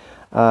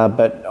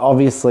 But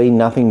obviously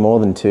nothing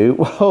more than 2.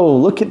 Whoa,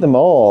 look at them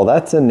all.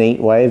 That's a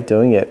neat way of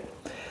doing it.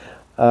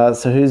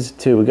 So who's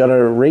 2? We got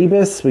a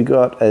Rebus, we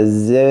got a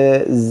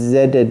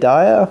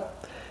Zedediah,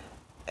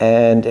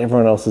 and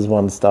everyone else is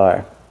 1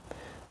 star.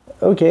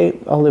 Okay,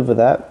 I'll live with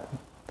that.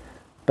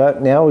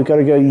 But now we've got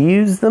to go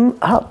use them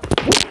up.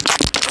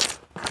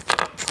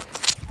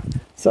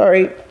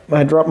 Sorry,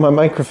 I dropped my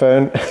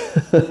microphone.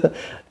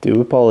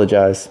 Do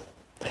apologize.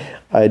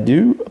 I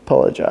do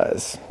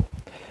apologize.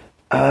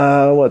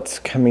 What's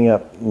coming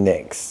up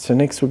next? So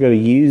next we're going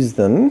to use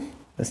them.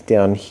 That's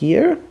down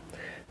here.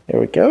 There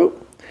we go.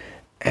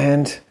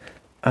 And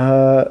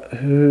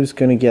who's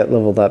going to get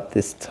leveled up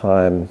this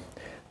time?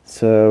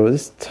 So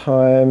this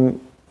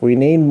time we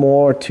need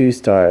more 2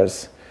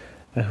 stars.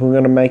 We're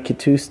going to make a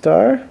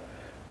 2-star.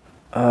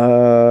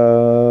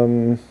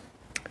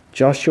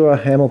 Joshua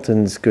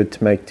Hamilton's good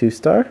to make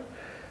 2-star.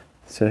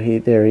 So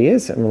there he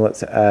is. And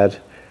let's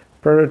add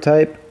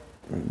Prototype,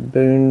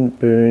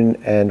 Boone,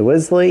 and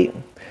Wesley.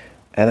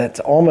 And that's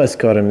almost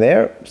got him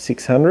there.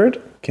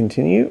 600.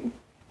 Continue.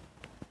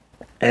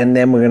 And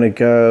then we're going to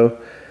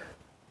go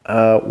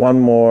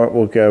one more.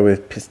 We'll go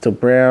with Pistol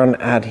Brown.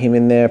 Add him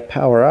in there.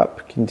 Power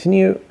up.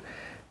 Continue.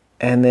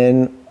 And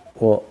then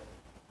we'll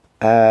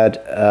add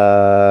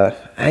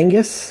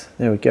Angus.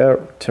 There we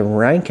go. To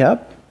rank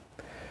up.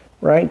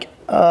 Rank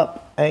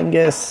up,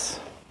 Angus.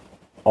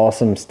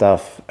 Awesome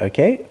stuff.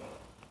 Okay.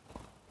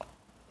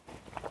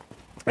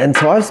 And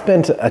so I've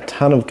spent a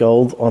ton of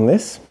gold on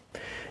this.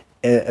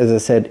 As I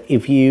said,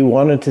 if you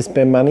wanted to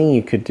spend money,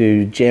 you could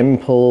do gem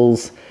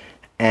pulls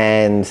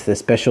and the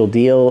special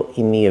deal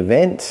in the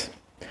event.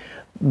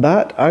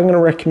 But I'm going to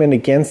recommend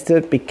against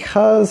it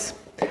because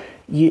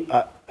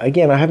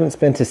again, I haven't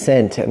spent a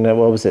cent, and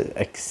what was it,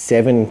 like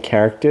 7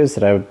 characters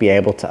that I would be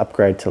able to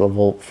upgrade to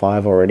level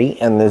 5 already,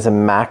 and there's a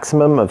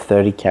maximum of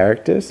 30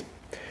 characters.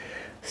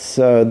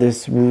 So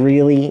there's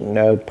really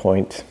no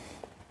point,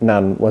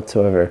 none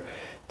whatsoever,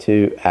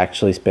 to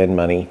actually spend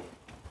money.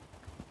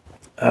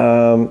 We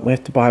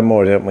have to buy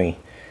more, don't we?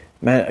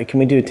 Man, can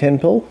we do a 10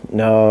 pull?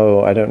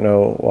 No, I don't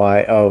know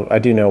why. Oh, I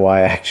do know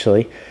why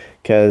actually,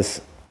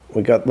 because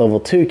we got level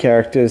 2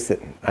 characters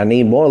that I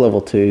need more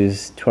level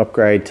 2s to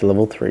upgrade to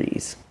level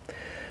 3s.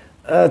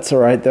 That's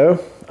alright though.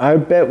 I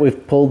bet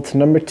we've pulled to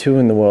number 2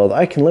 in the world.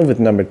 I can live with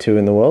number 2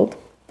 in the world.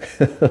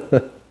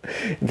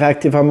 In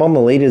fact, if I'm on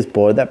the leaders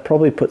board, that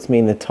probably puts me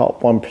in the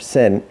top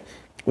 1%,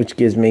 which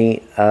gives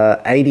me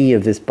 80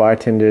 of this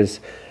bartender's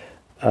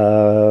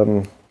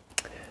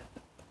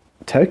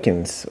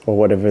tokens, or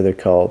whatever they're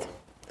called.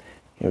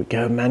 Here we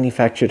go,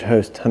 manufactured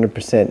host,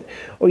 100%.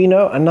 Or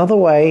another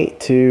way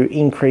to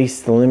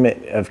increase the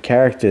limit of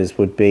characters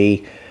would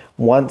be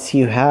once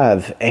you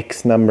have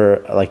X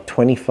number, like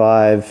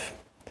 25,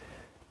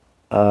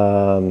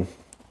 or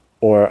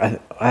I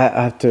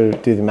have to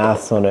do the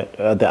maths on it,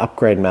 the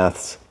upgrade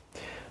maths.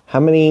 How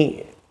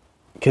many,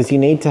 because you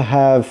need to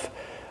have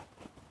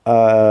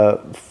 4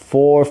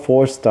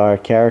 4-star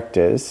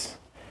characters,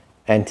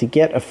 and to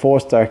get a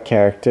 4-star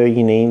character,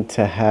 you need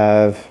to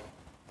have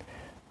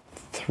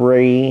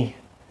 3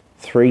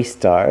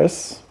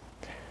 3-stars.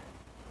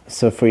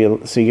 So you're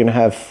going to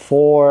have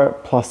 4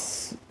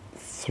 plus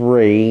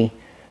 3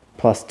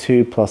 plus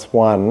 2 plus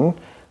 1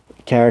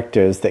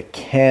 characters that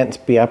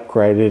can't be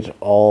upgraded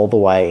all the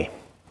way,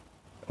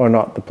 or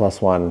not the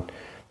plus 1.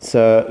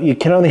 So you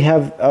can only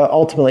have,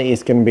 ultimately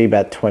it's going to be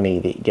about 20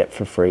 that you get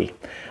for free.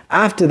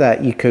 After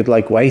that, you could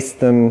waste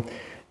them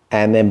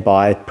and then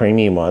buy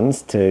premium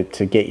ones to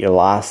get your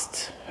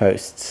last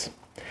hosts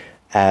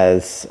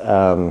as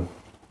 4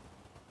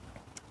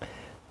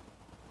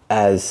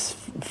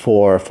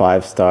 or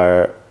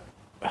 5-star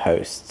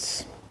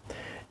hosts.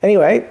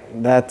 Anyway,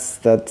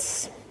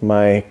 that's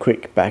my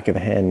quick back of the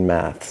hand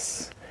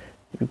maths.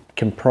 You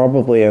can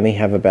probably only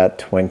have about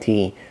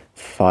 20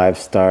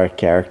 5-star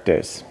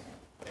characters.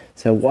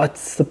 So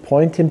what's the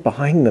point in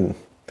buying them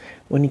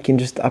when you can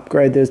just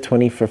upgrade those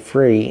 20 for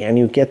free and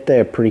you get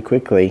there pretty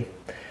quickly?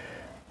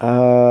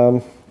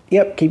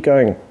 Yep, keep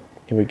going.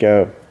 Here we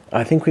go.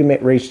 I think we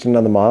reached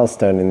another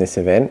milestone in this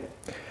event.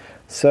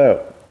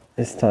 So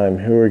this time,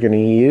 who we're going to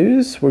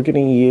use? We're going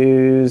to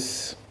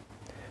use...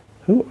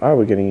 Who are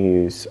we going to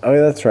use? Oh,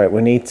 that's right.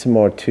 We need some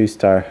more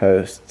 2-star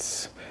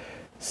hosts.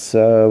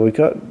 So we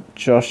got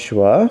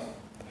Joshua.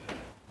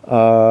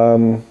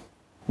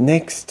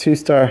 Next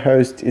 2-star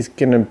host is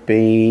going to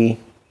be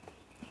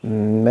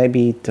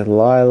maybe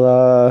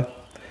Delilah.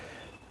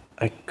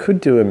 I could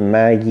do a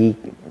Maggie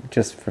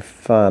just for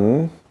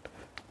fun.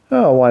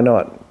 Oh, why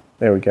not?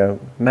 There we go.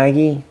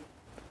 Maggie.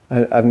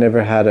 I've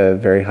never had a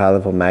very high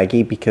level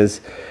Maggie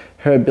because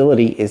her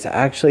ability is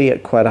actually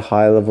at quite a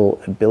high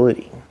level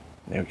ability.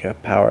 There we go.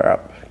 Power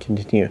up.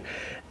 Continue.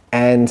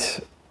 And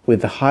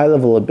with the high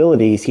level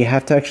abilities, you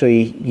have to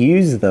actually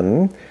use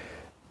them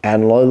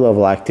and low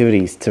level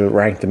activities to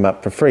rank them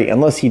up for free,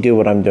 unless you do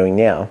what I'm doing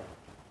now.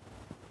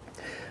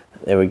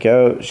 There we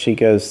go. She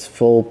goes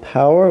full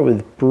power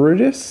with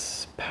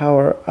Brutus.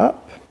 Power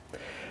up.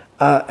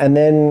 And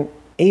then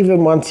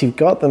even once you've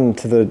got them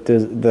to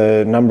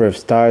the number of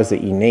stars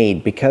that you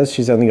need, because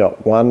she's only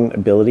got one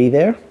ability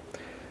there,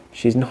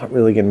 she's not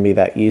really going to be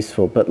that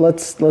useful. But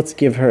let's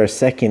give her a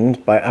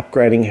second by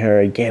upgrading her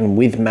again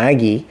with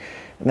Maggie,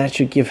 and that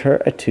should give her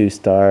a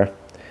 2-star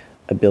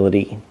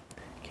ability.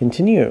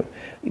 Continue.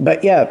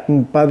 But yeah,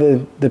 by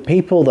the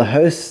people, the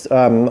hosts,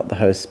 not the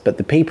hosts, but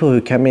the people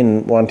who come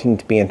in wanting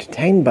to be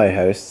entertained by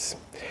hosts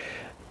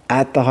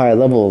at the higher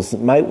levels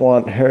might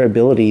want her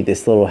ability,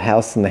 this little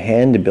house in the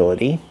hand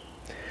ability.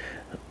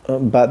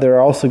 But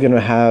they're also going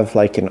to have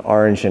like an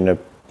orange and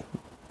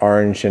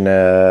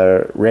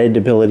a red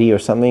ability or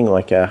something,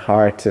 like a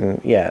heart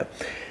and yeah,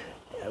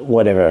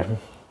 whatever.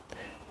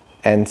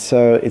 And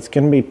so it's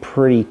going to be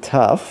pretty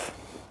tough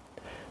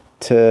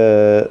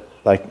to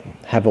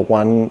like have a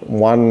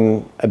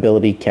one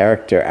ability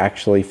character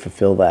actually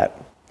fulfill that.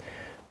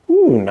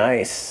 Ooh,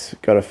 nice.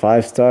 Got a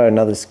 5-star,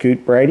 another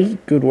Scoot Brady.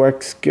 Good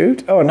work,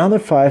 Scoot. Oh, another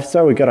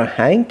 5-star. We got a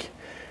Hank.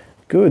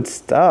 Good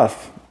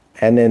stuff.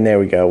 And then there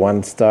we go,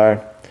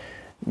 1-star.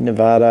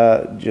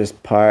 Nevada,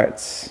 just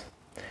parts.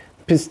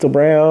 Pistol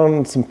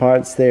Brown, some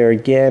parts there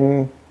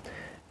again.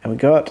 And we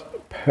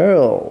got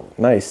Pearl.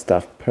 Nice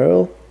stuff,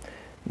 Pearl.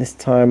 This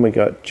time we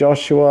got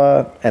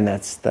Joshua, and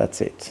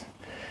that's it.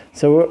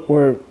 So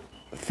we're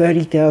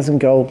 30,000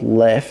 gold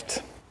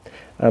left.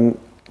 I'm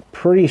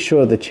pretty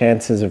sure the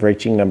chances of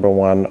reaching number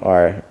 1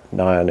 are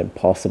nigh on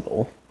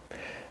impossible.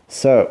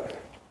 So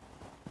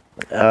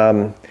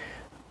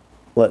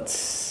let's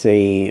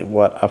see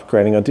what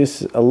upgrading. I'll do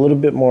a little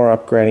bit more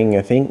upgrading,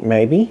 I think,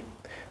 maybe.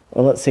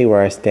 Well, let's see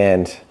where I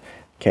stand.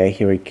 Okay,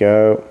 here we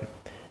go.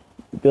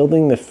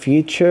 Building the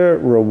future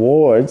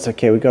rewards.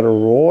 Okay, we got a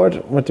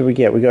reward. What did we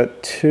get? We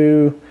got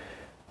 2.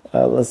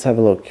 Let's have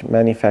a look.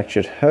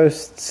 Manufactured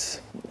hosts.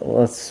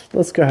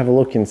 Let's go have a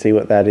look and see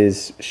what that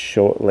is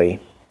shortly.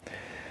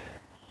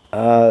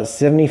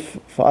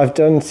 75. I've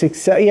done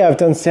 6. Yeah, I've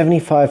done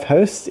 75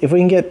 hosts. If we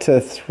can get to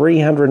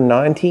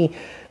 390,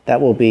 that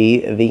will be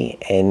the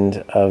end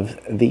of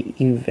the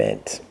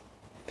event.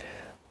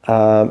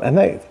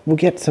 And we'll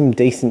get some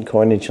decent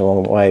coinage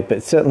along the way,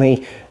 but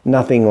certainly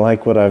nothing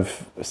like what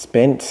I've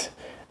spent.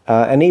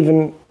 And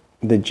even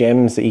the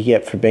gems that you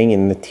get for being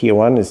in the tier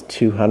 1 is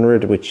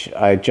 200, which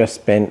I just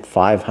spent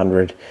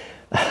 500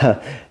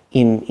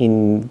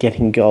 in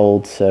getting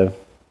gold. So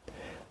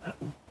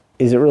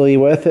is it really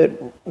worth it?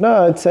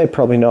 No, I'd say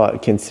probably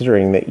not,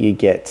 considering that you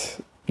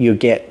get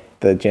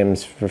the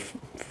gems for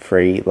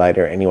free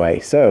later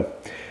anyway. So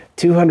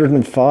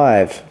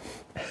 205.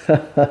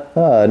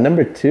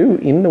 Number 2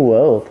 in the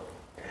world.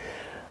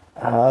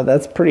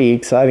 That's pretty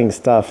exciting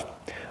stuff.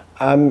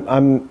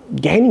 I'm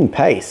gaining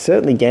pace,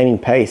 certainly gaining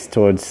pace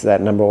towards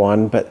that number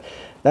 1, but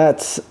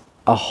that's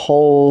a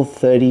whole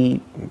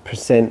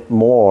 30%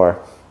 more,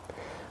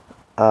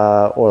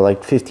 or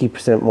like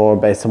 50% more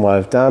based on what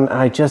I've done.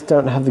 I just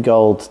don't have the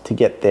gold to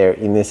get there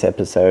in this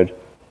episode.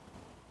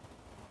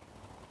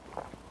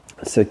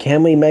 So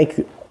can we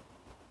make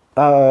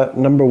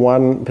number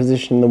 1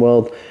 position in the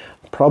world?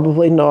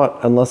 Probably not,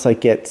 unless I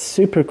get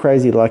super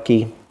crazy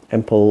lucky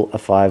and pull a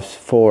 4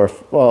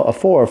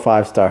 or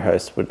 5-star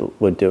host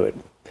would do it.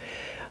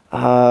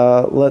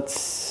 Let's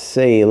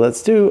see.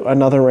 Let's do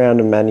another round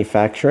of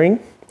manufacturing,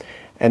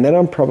 and then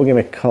I'm probably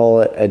going to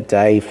call it a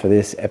day for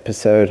this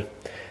episode,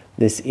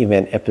 this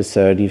event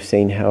episode. You've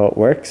seen how it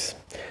works.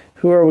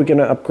 Who are we going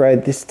to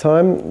upgrade this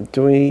time?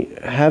 Do we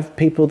have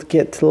people to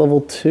get to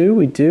level 2?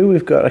 We do.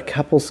 We've got a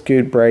couple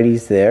Scoot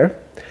Bradys there.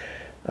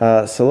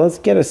 So let's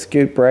get a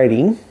Scoot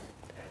Brady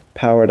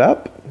powered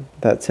up.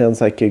 That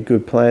sounds like a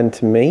good plan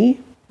to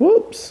me.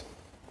 Whoops.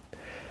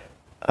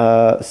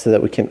 So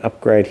that we can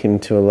upgrade him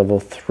to a level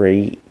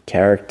 3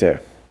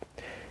 character.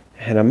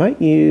 And I might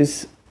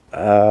use,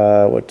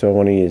 what do I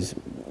want to use?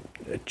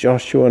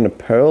 Joshua and a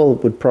Pearl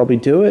would probably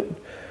do it.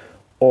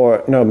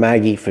 Or, no,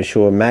 Maggie for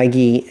sure.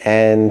 Maggie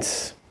and...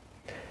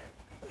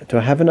 Do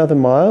I have another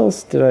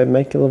Miles? Did I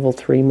make a level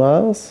 3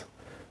 Miles?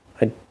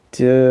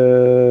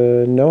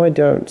 No, I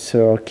don't.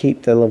 So I'll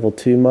keep the level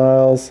 2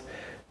 Miles.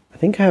 I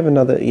think I have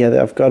another... Yeah,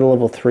 I've got a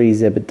level 3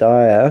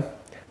 Zebediah.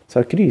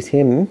 So I could use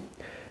him.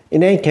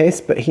 In any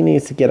case, but he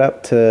needs to get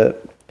up to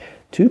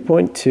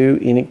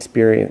 2.2 in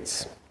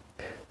experience.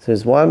 So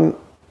there's 1,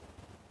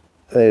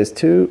 there's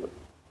 2,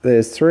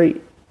 there's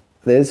 3,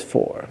 there's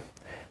 4.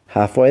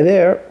 Halfway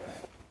there.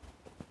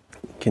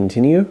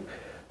 Continue.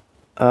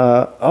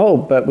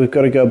 But we've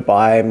got to go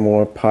buy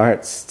more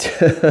parts.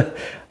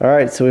 All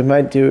right, so we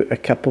might do a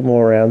couple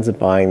more rounds of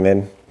buying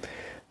then.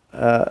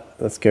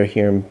 Let's go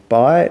here and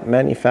buy,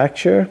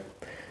 manufacture,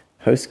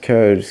 host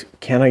codes.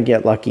 Can I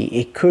get lucky?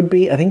 It could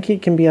be, I think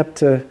it can be up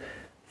to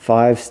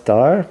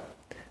 5-star.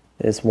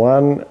 There's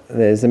 1,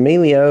 there's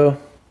Emilio.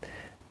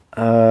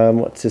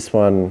 What's this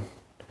one?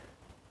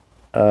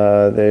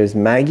 There's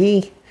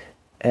Maggie,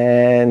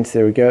 and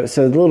there we go.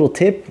 So the little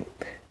tip,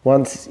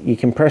 once you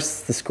can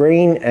press the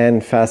screen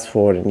and fast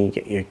forward and you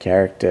get your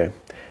character.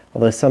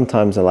 Although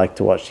sometimes I like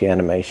to watch the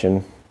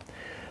animation.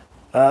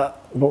 But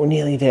we're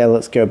nearly there.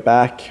 Let's go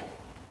back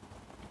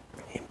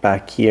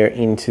here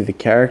into the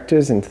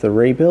characters, into the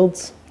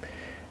rebuilds.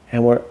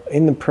 And we're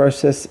in the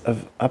process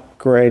of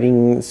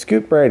upgrading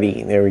Scoop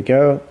Brady. There we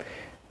go.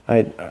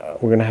 We're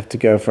going to have to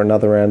go for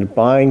another round of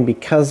buying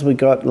because we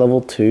got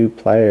level 2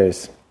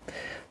 players.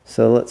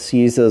 So let's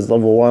use those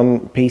level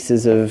 1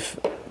 pieces of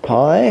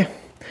pie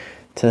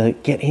to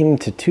get him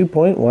to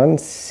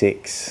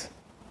 2.16.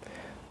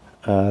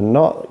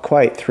 Not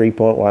quite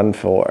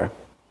 3.14.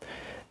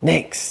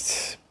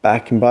 Next,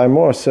 back and buy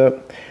more.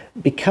 So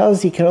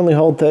because you can only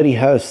hold 30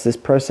 hosts, this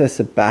process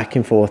of back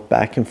and forth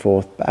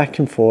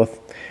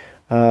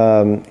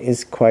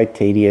is quite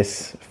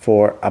tedious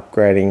for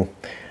upgrading.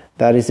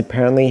 That is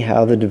apparently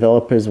how the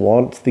developers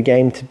want the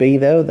game to be,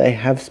 though. They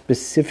have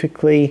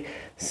specifically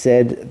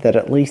said that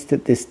at least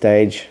at this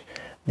stage,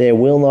 there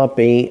will not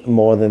be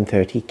more than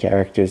 30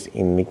 characters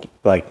in the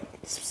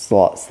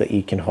slots that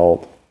you can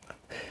hold.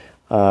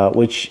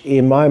 Which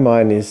in my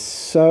mind is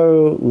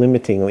so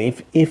limiting.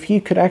 If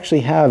you could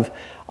actually have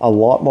a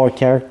lot more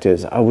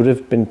characters, I would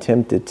have been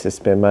tempted to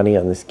spend money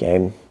on this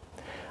game.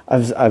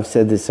 I've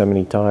said this so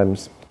many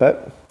times,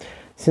 but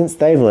since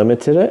they've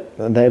limited it,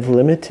 they've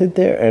limited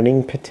their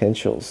earning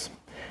potentials.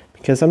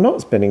 Because I'm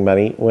not spending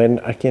money when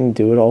I can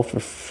do it all for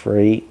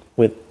free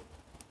with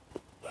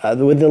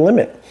the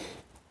limit.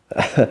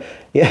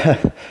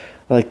 Yeah,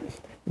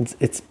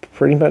 it's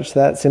pretty much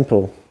that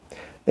simple.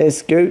 There's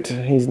Scoot,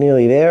 he's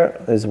nearly there.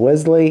 There's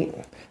Wesley,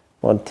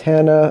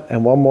 Montana,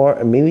 and one more,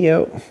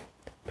 Emilio.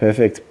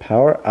 Perfect,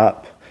 power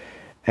up.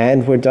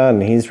 And we're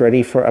done. He's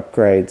ready for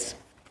upgrades.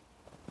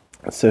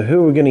 So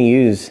who are we going to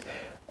use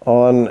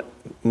on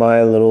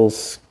my little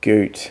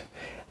Scoot?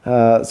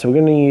 So we're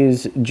going to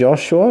use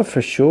Joshua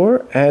for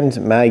sure, and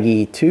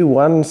Maggie, 2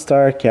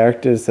 1-star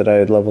characters that I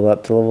had leveled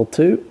up to level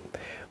 2.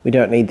 We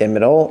don't need them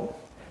at all.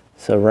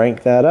 So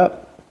rank that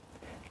up.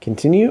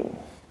 Continue.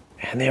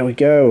 And there we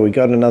go. We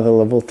got another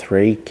level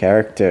 3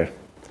 character.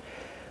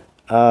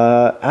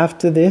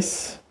 After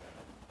this,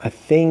 I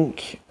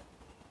think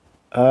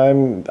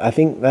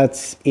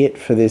that's it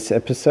for this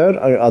episode.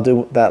 I'll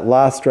do that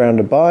last round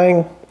of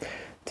buying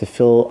to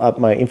fill up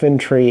my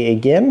inventory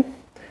again.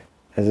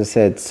 As I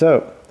said,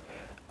 so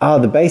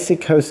the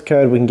basic host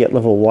code we can get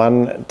level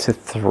 1 to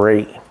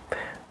 3.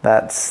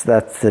 That's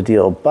the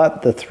deal.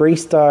 But the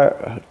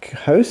 3-star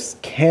hosts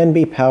can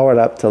be powered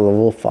up to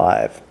level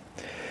 5.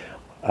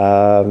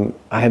 I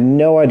have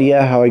no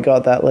idea how I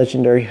got that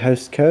legendary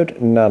host code,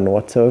 none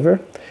whatsoever,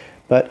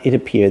 but it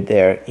appeared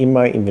there in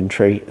my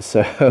inventory.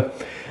 So,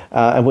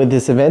 and with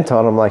this event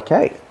on, I'm like,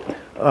 hey,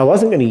 I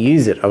wasn't going to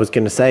use it, I was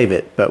going to save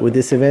it, but with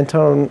this event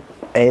on,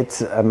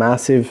 it's a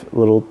massive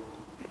little,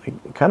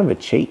 kind of a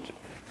cheat,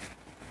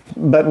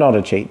 but not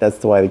a cheat. That's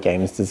the way the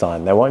game is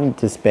designed. They want you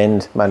to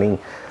spend money.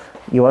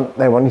 They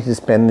want you to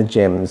spend the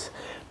gems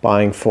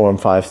buying 4 and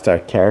 5-star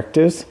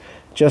characters,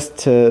 just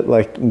to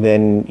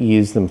then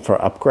use them for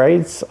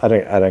upgrades. I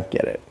don't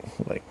get it.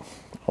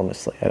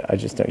 Honestly, I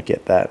just don't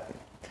get that.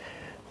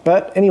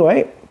 But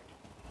anyway,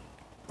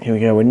 here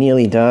we go. We're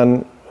nearly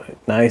done.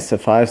 Nice, a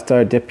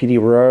 5-star deputy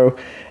row.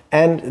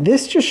 And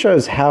this just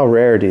shows how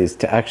rare it is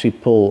to actually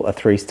pull a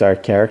 3-star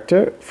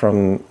character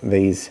from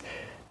these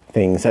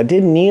things. I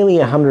did nearly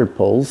 100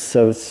 pulls,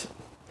 so it's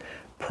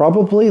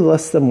probably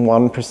less than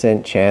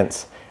 1%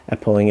 chance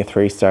at pulling a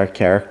 3-star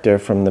character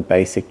from the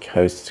basic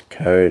host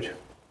code.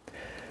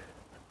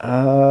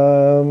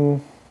 There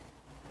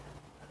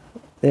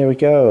we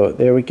go.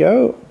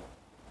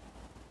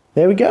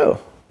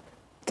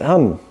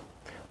 Done.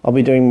 I'll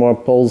be doing more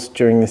pulls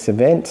during this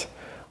event.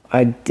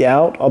 I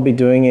doubt I'll be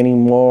doing any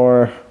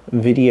more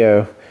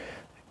video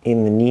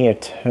in the near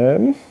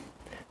term.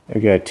 There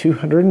we go,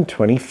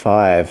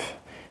 225.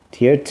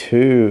 Tier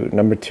 2,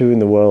 number 2 in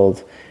the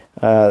world.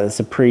 That's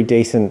a pretty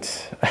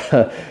decent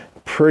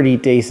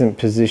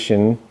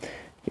position.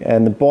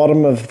 And the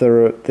bottom of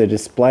the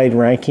displayed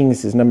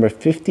rankings is number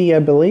 50, I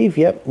believe.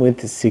 Yep,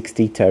 with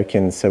 60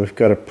 tokens. So we've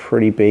got a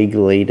pretty big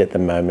lead at the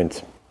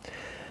moment.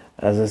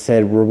 As I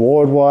said,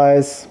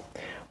 reward-wise,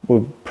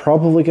 we're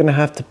probably going to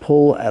have to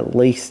pull at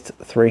least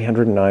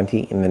 390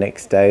 in the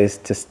next days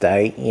to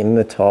stay in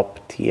the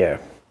top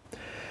tier.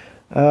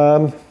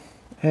 And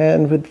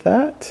with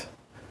that,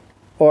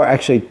 or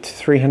actually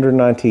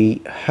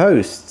 390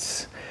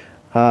 hosts,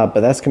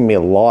 but that's going to be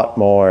a lot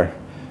more,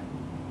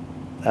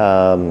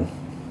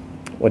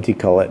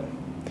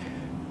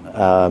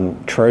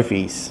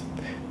 trophies.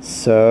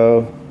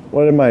 So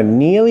what am I,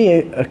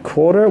 nearly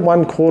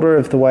one quarter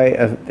of the way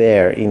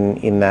there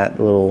in that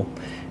little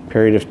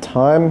period of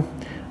time.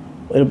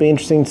 It'll be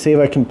interesting to see if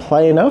I can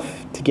play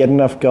enough to get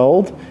enough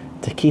gold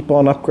to keep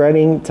on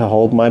upgrading to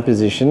hold my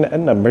position at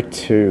number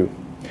 2.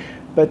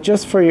 But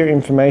just for your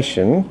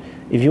information,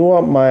 if you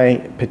want my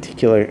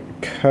particular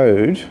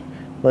code,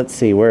 let's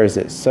see, where is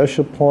it?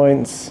 Social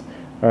points.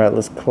 All right,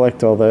 let's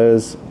collect all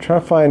those. I'm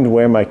trying to find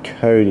where my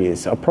code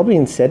is. Probably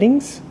in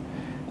settings.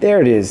 There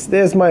it is.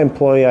 There's my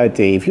employee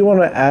ID. If you want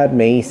to add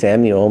me,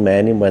 Sam the Old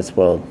Man in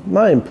WestWorld,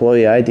 my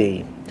employee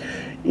ID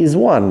is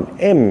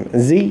 1MZPI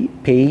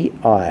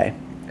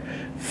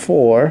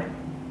 4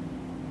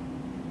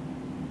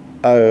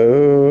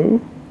 8.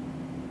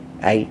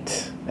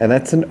 And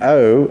that's an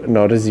O,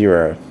 not a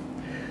 0.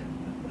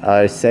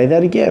 I say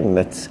that again.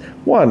 That's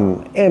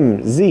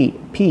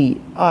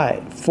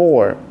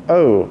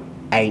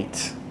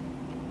 1MZPI408.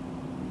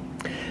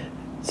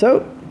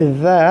 So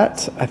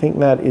that, I think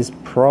that is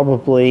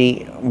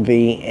probably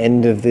the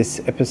end of this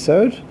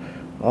episode.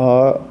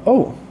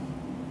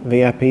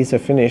 VIPs are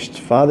finished.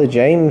 Father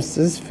James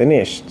is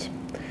finished.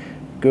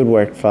 Good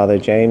work, Father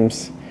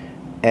James.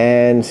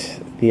 And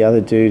the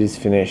other dude is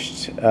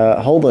finished.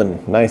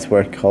 Holden, nice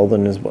work,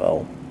 Holden, as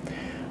well.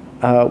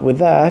 With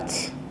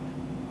that,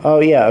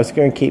 I was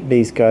going to keep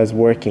these guys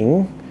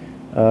working.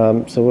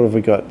 So what have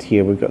we got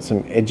here? We've got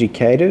some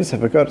educators.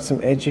 Have I got some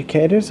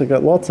educators? I've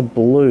got lots of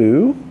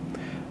blue.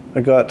 I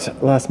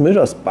got Las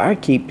Mudos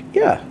barkeep.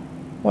 Yeah,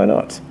 why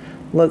not?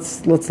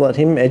 Let's let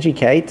him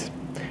educate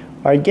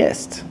our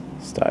guest.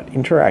 Start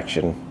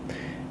interaction.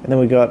 And then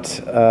we got,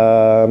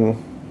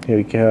 here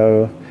we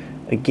go,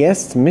 a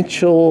guest,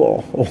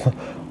 Mitchell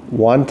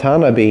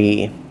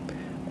Watanabe.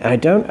 I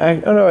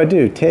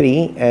do.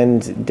 Teddy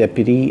and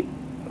Deputy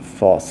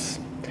Foss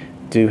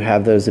do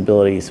have those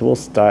abilities, so we'll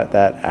start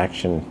that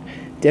action.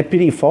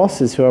 Deputy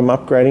Foss is who I'm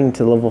upgrading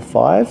to level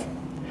 5.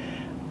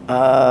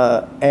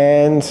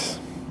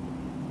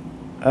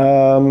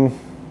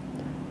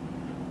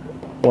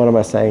 What am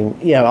I saying?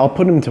 Yeah, I'll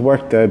put him to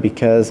work though,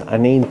 because I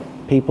need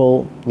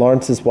people.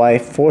 Lawrence's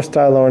wife,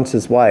 4-star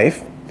Lawrence's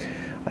wife,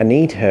 I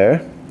need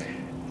her,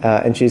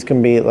 and she's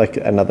gonna be like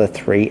another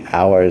 3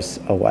 hours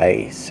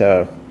away,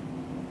 so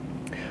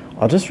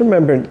I'll just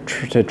remember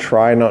to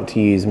try not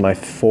to use my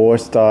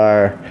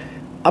 4-star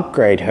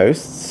upgrade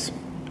hosts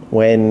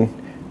when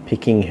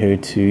picking who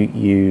to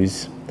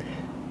use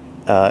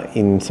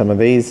in some of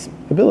these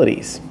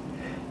abilities.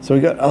 So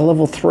we got a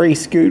level 3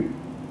 scoot,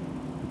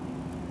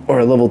 or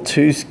a level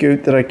 2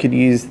 scoot that I could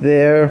use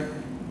there.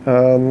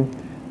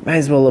 May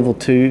as well level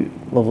 2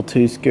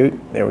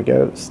 scoot. There we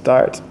go,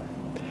 start.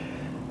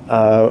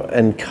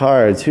 And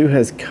cards, who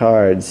has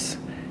cards?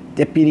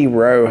 Deputy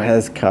Rowe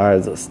has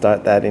cards. Let's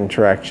start that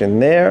interaction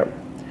there.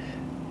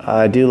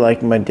 I do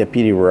like my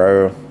Deputy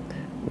Rowe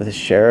with a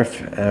sheriff.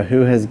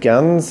 Who has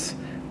guns?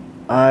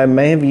 I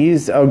may have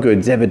used, good,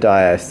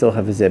 Zebediah. I still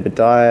have a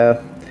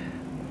Zebediah.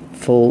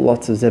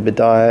 Lots of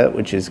Zebediah,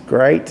 which is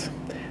great.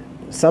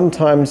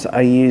 Sometimes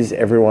I use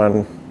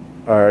everyone,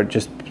 or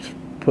just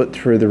put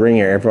through the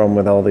ringer everyone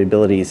with all the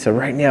abilities. So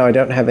right now I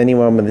don't have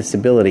anyone with this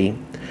ability.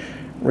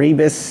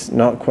 Rebus,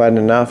 not quite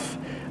enough.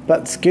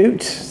 But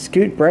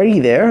Scoot Brady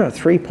there,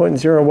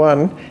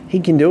 3.01, he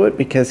can do it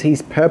because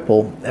he's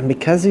purple, and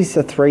because he's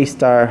a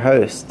 3-star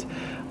host,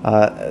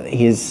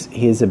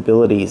 his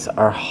abilities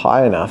are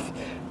high enough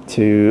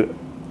to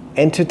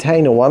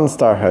entertain a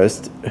 1-star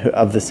host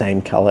of the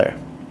same color.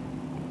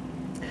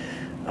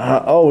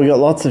 We got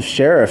lots of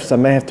sheriffs. I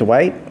may have to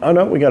wait. Oh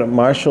no, we got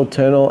Marshall,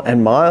 Turnell,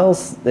 and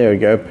Miles. There we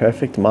go,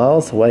 perfect.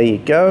 Miles, away you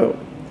go.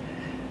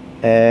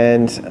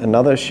 And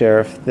another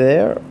sheriff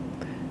there.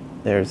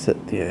 There's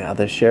the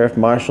other sheriff.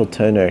 Marshall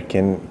Turner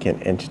can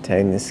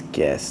entertain this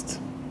guest.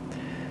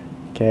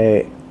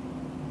 Okay,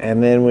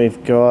 and then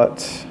we've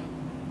got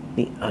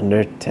the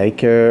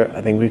Undertaker.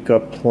 I think we've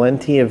got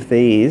plenty of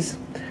these.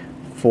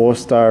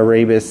 4-star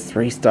Rebus,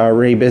 3-star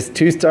Rebus,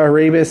 2-star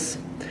Rebus,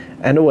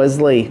 and a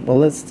Wesley. Well,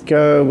 let's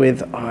go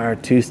with our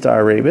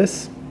 2-star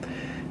Rebus.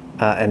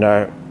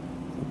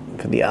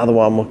 For the other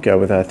one, we'll go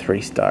with our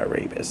 3-star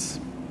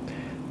Rebus.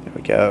 There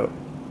we go.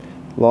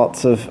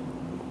 Lots of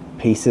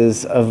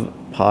pieces of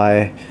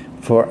pie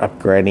for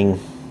upgrading.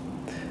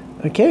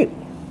 Okay,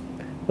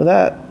 well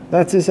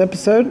that's this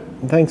episode.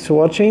 Thanks for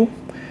watching.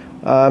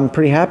 I'm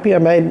pretty happy I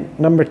made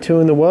number 2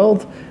 in the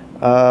world.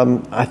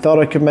 I thought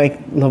I could make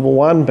level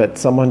 1, but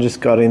someone just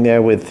got in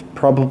there with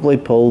probably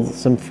pulled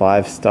some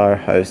 5-star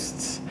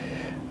hosts.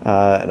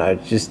 And I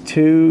just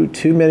too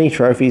many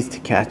trophies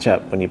to catch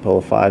up when you pull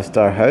a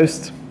 5-star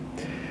host.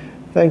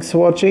 Thanks for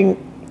watching.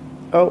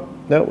 Oh,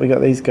 no, we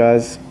got these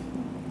guys.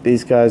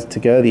 These guys to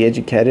go, the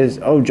educators.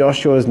 Oh,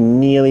 Joshua's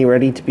nearly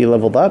ready to be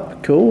leveled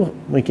up. Cool.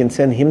 We can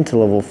send him to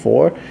level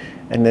 4.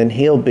 And then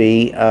he'll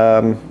be...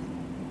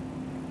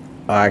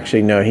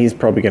 actually, no, he's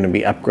probably going to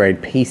be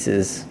upgrade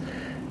pieces.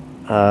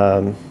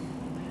 Because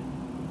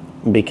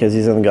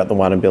he's only got the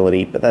 1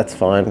 ability, but that's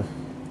fine.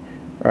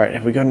 Alright,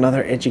 have we got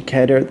another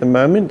educator at the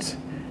moment?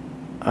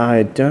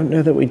 I don't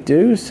know that we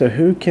do, so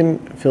who can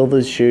fill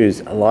those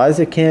shoes?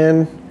 Eliza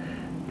can,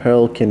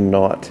 Pearl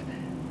cannot.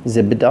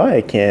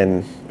 Zebediah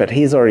can, but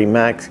he's already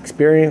max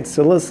experience,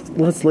 so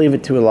let's leave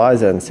it to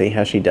Eliza and see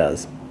how she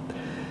does.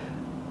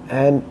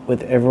 And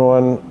with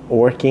everyone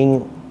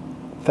working,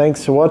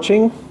 thanks for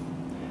watching,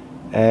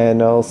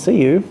 and I'll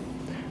see you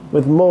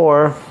with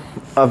more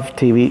of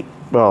TV,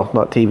 well,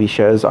 not TV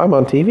shows. I'm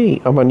on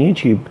TV, I'm on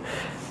YouTube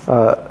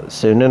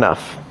soon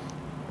enough.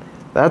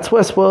 That's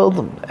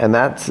WestWorld, and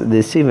that's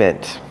this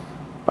event.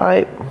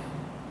 Bye.